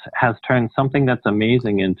process has turned something that's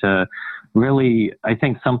amazing into really, I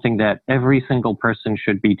think, something that every single person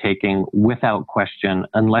should be taking without question,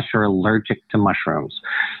 unless you're allergic to mushrooms.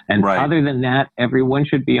 And other than that, everyone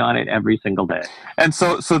should be on it every single day. And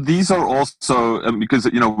so these are also, because,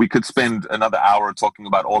 we could spend another hour talking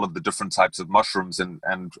about all of the different types of mushrooms and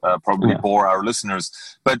probably bore our listeners.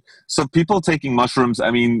 But so people taking mushrooms,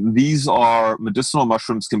 these are medicinal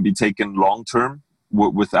mushrooms, can be taken long-term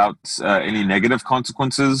without any negative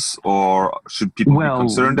consequences, or should people be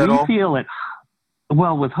concerned at all?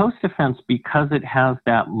 Well, with Host Defense, because it has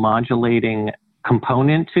that modulating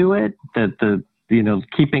component to it, that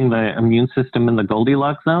keeping the immune system in the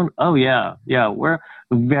Goldilocks zone. Oh yeah, we're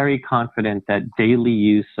very confident that daily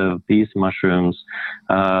use of these mushrooms,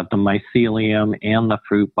 the mycelium and the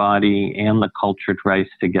fruit body and the cultured rice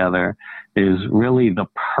together, is really the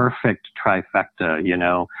perfect trifecta,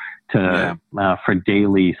 for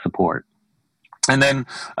daily support. And then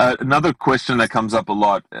another question that comes up a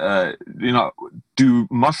lot, do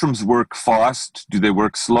mushrooms work fast? Do they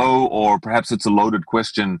work slow? Or perhaps it's a loaded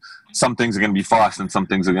question. Some things are going to be fast and some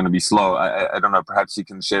things are going to be slow. I don't know. Perhaps you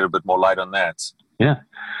can share a bit more light on that. Yeah.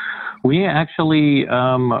 We actually,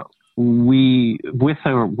 with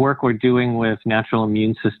the work we're doing with Natural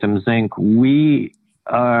Immune Systems Inc., we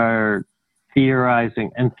are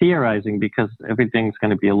theorizing because everything's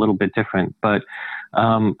going to be a little bit different, but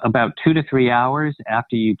about 2 to 3 hours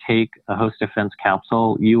after you take a Host Defense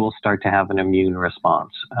capsule, you will start to have an immune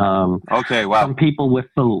response. Okay, wow. Some people with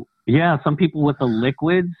the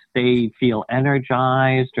liquids, they feel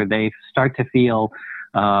energized, or they start to feel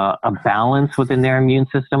a balance within their immune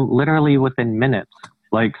system literally within minutes.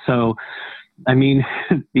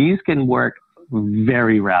 These can work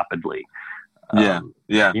very rapidly. Yeah.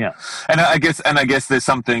 And I guess there's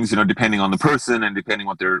some things, depending on the person and depending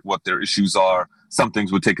what their issues are, some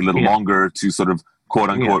things would take a little longer to sort of quote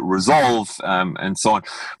unquote resolve, and so on.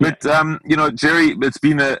 But Jerry, it's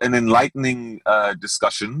been an enlightening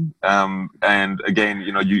discussion, and again,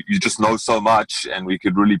 you just know so much, and we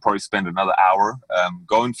could really probably spend another hour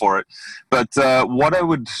going for it. But what I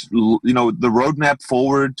would, the roadmap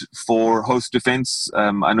forward for Host Defense,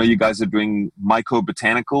 I know you guys are doing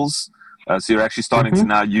mycobotanicals, so you're actually starting to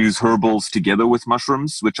now use herbals together with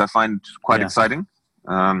mushrooms, which I find quite exciting.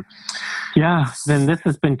 Then this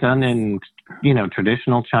has been done in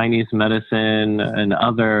traditional Chinese medicine and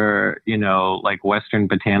other like Western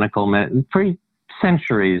botanical medicine for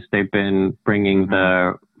centuries. They've been bringing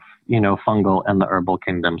the fungal and the herbal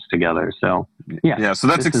kingdoms together. So so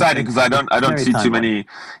that's exciting, because I don't see too many.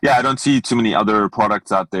 Yeah, I don't see too many other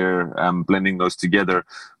products out there blending those together,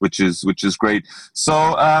 which is great.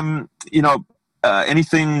 So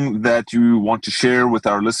anything that you want to share with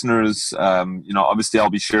our listeners? Obviously I'll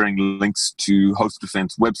be sharing links to Host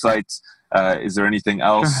Defense websites. Is there anything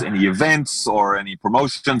else, any events or any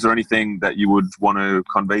promotions or anything that you would want to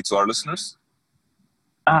convey to our listeners?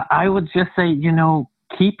 I would just say,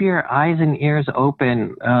 keep your eyes and ears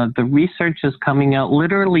open. The research is coming out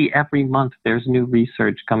literally every month. There's new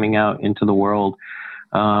research coming out into the world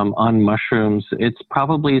on mushrooms. It's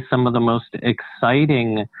probably some of the most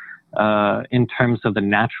exciting in terms of the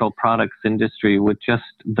natural products industry, with just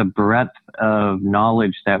the breadth of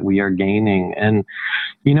knowledge that we are gaining. And,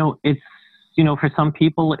 it's, for some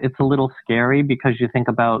people, it's a little scary because you think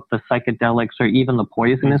about the psychedelics or even the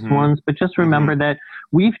poisonous ones, but just remember that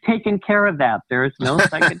we've taken care of that. There's no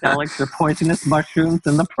psychedelics or poisonous mushrooms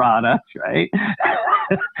in the product, right?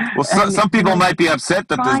 Well, some people might be upset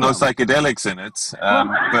that there's no psychedelics in it.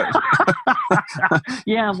 But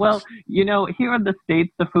yeah, well, here in the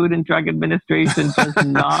States, the Food and Drug Administration does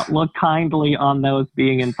not look kindly on those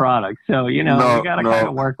being in products. So, we got to kind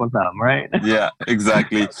of work with them, right? Yeah,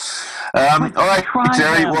 exactly. All right,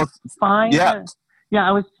 Jerry. Well, I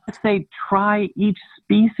was going to say, try each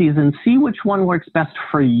species and see which one works best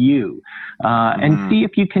for you, and see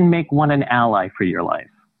if you can make one an ally for your life.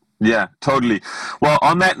 Yeah, totally. Well,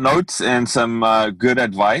 on that note and some good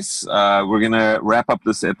advice, we're going to wrap up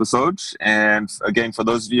this episode. And again, for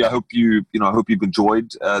those of you, I hope you've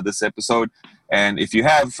enjoyed this episode. And if you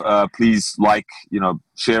have, please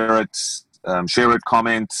share it,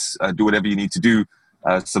 comment, do whatever you need to do.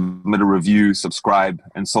 Submit a review, subscribe,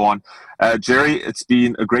 and so on. Jerry, it's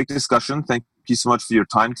been a great discussion. Thank you so much for your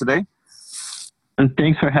time today. And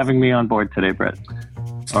thanks for having me on board today, Brett.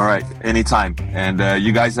 All right, anytime. And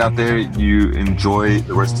you guys out there, you enjoy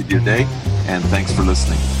the rest of your day, and thanks for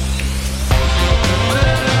listening.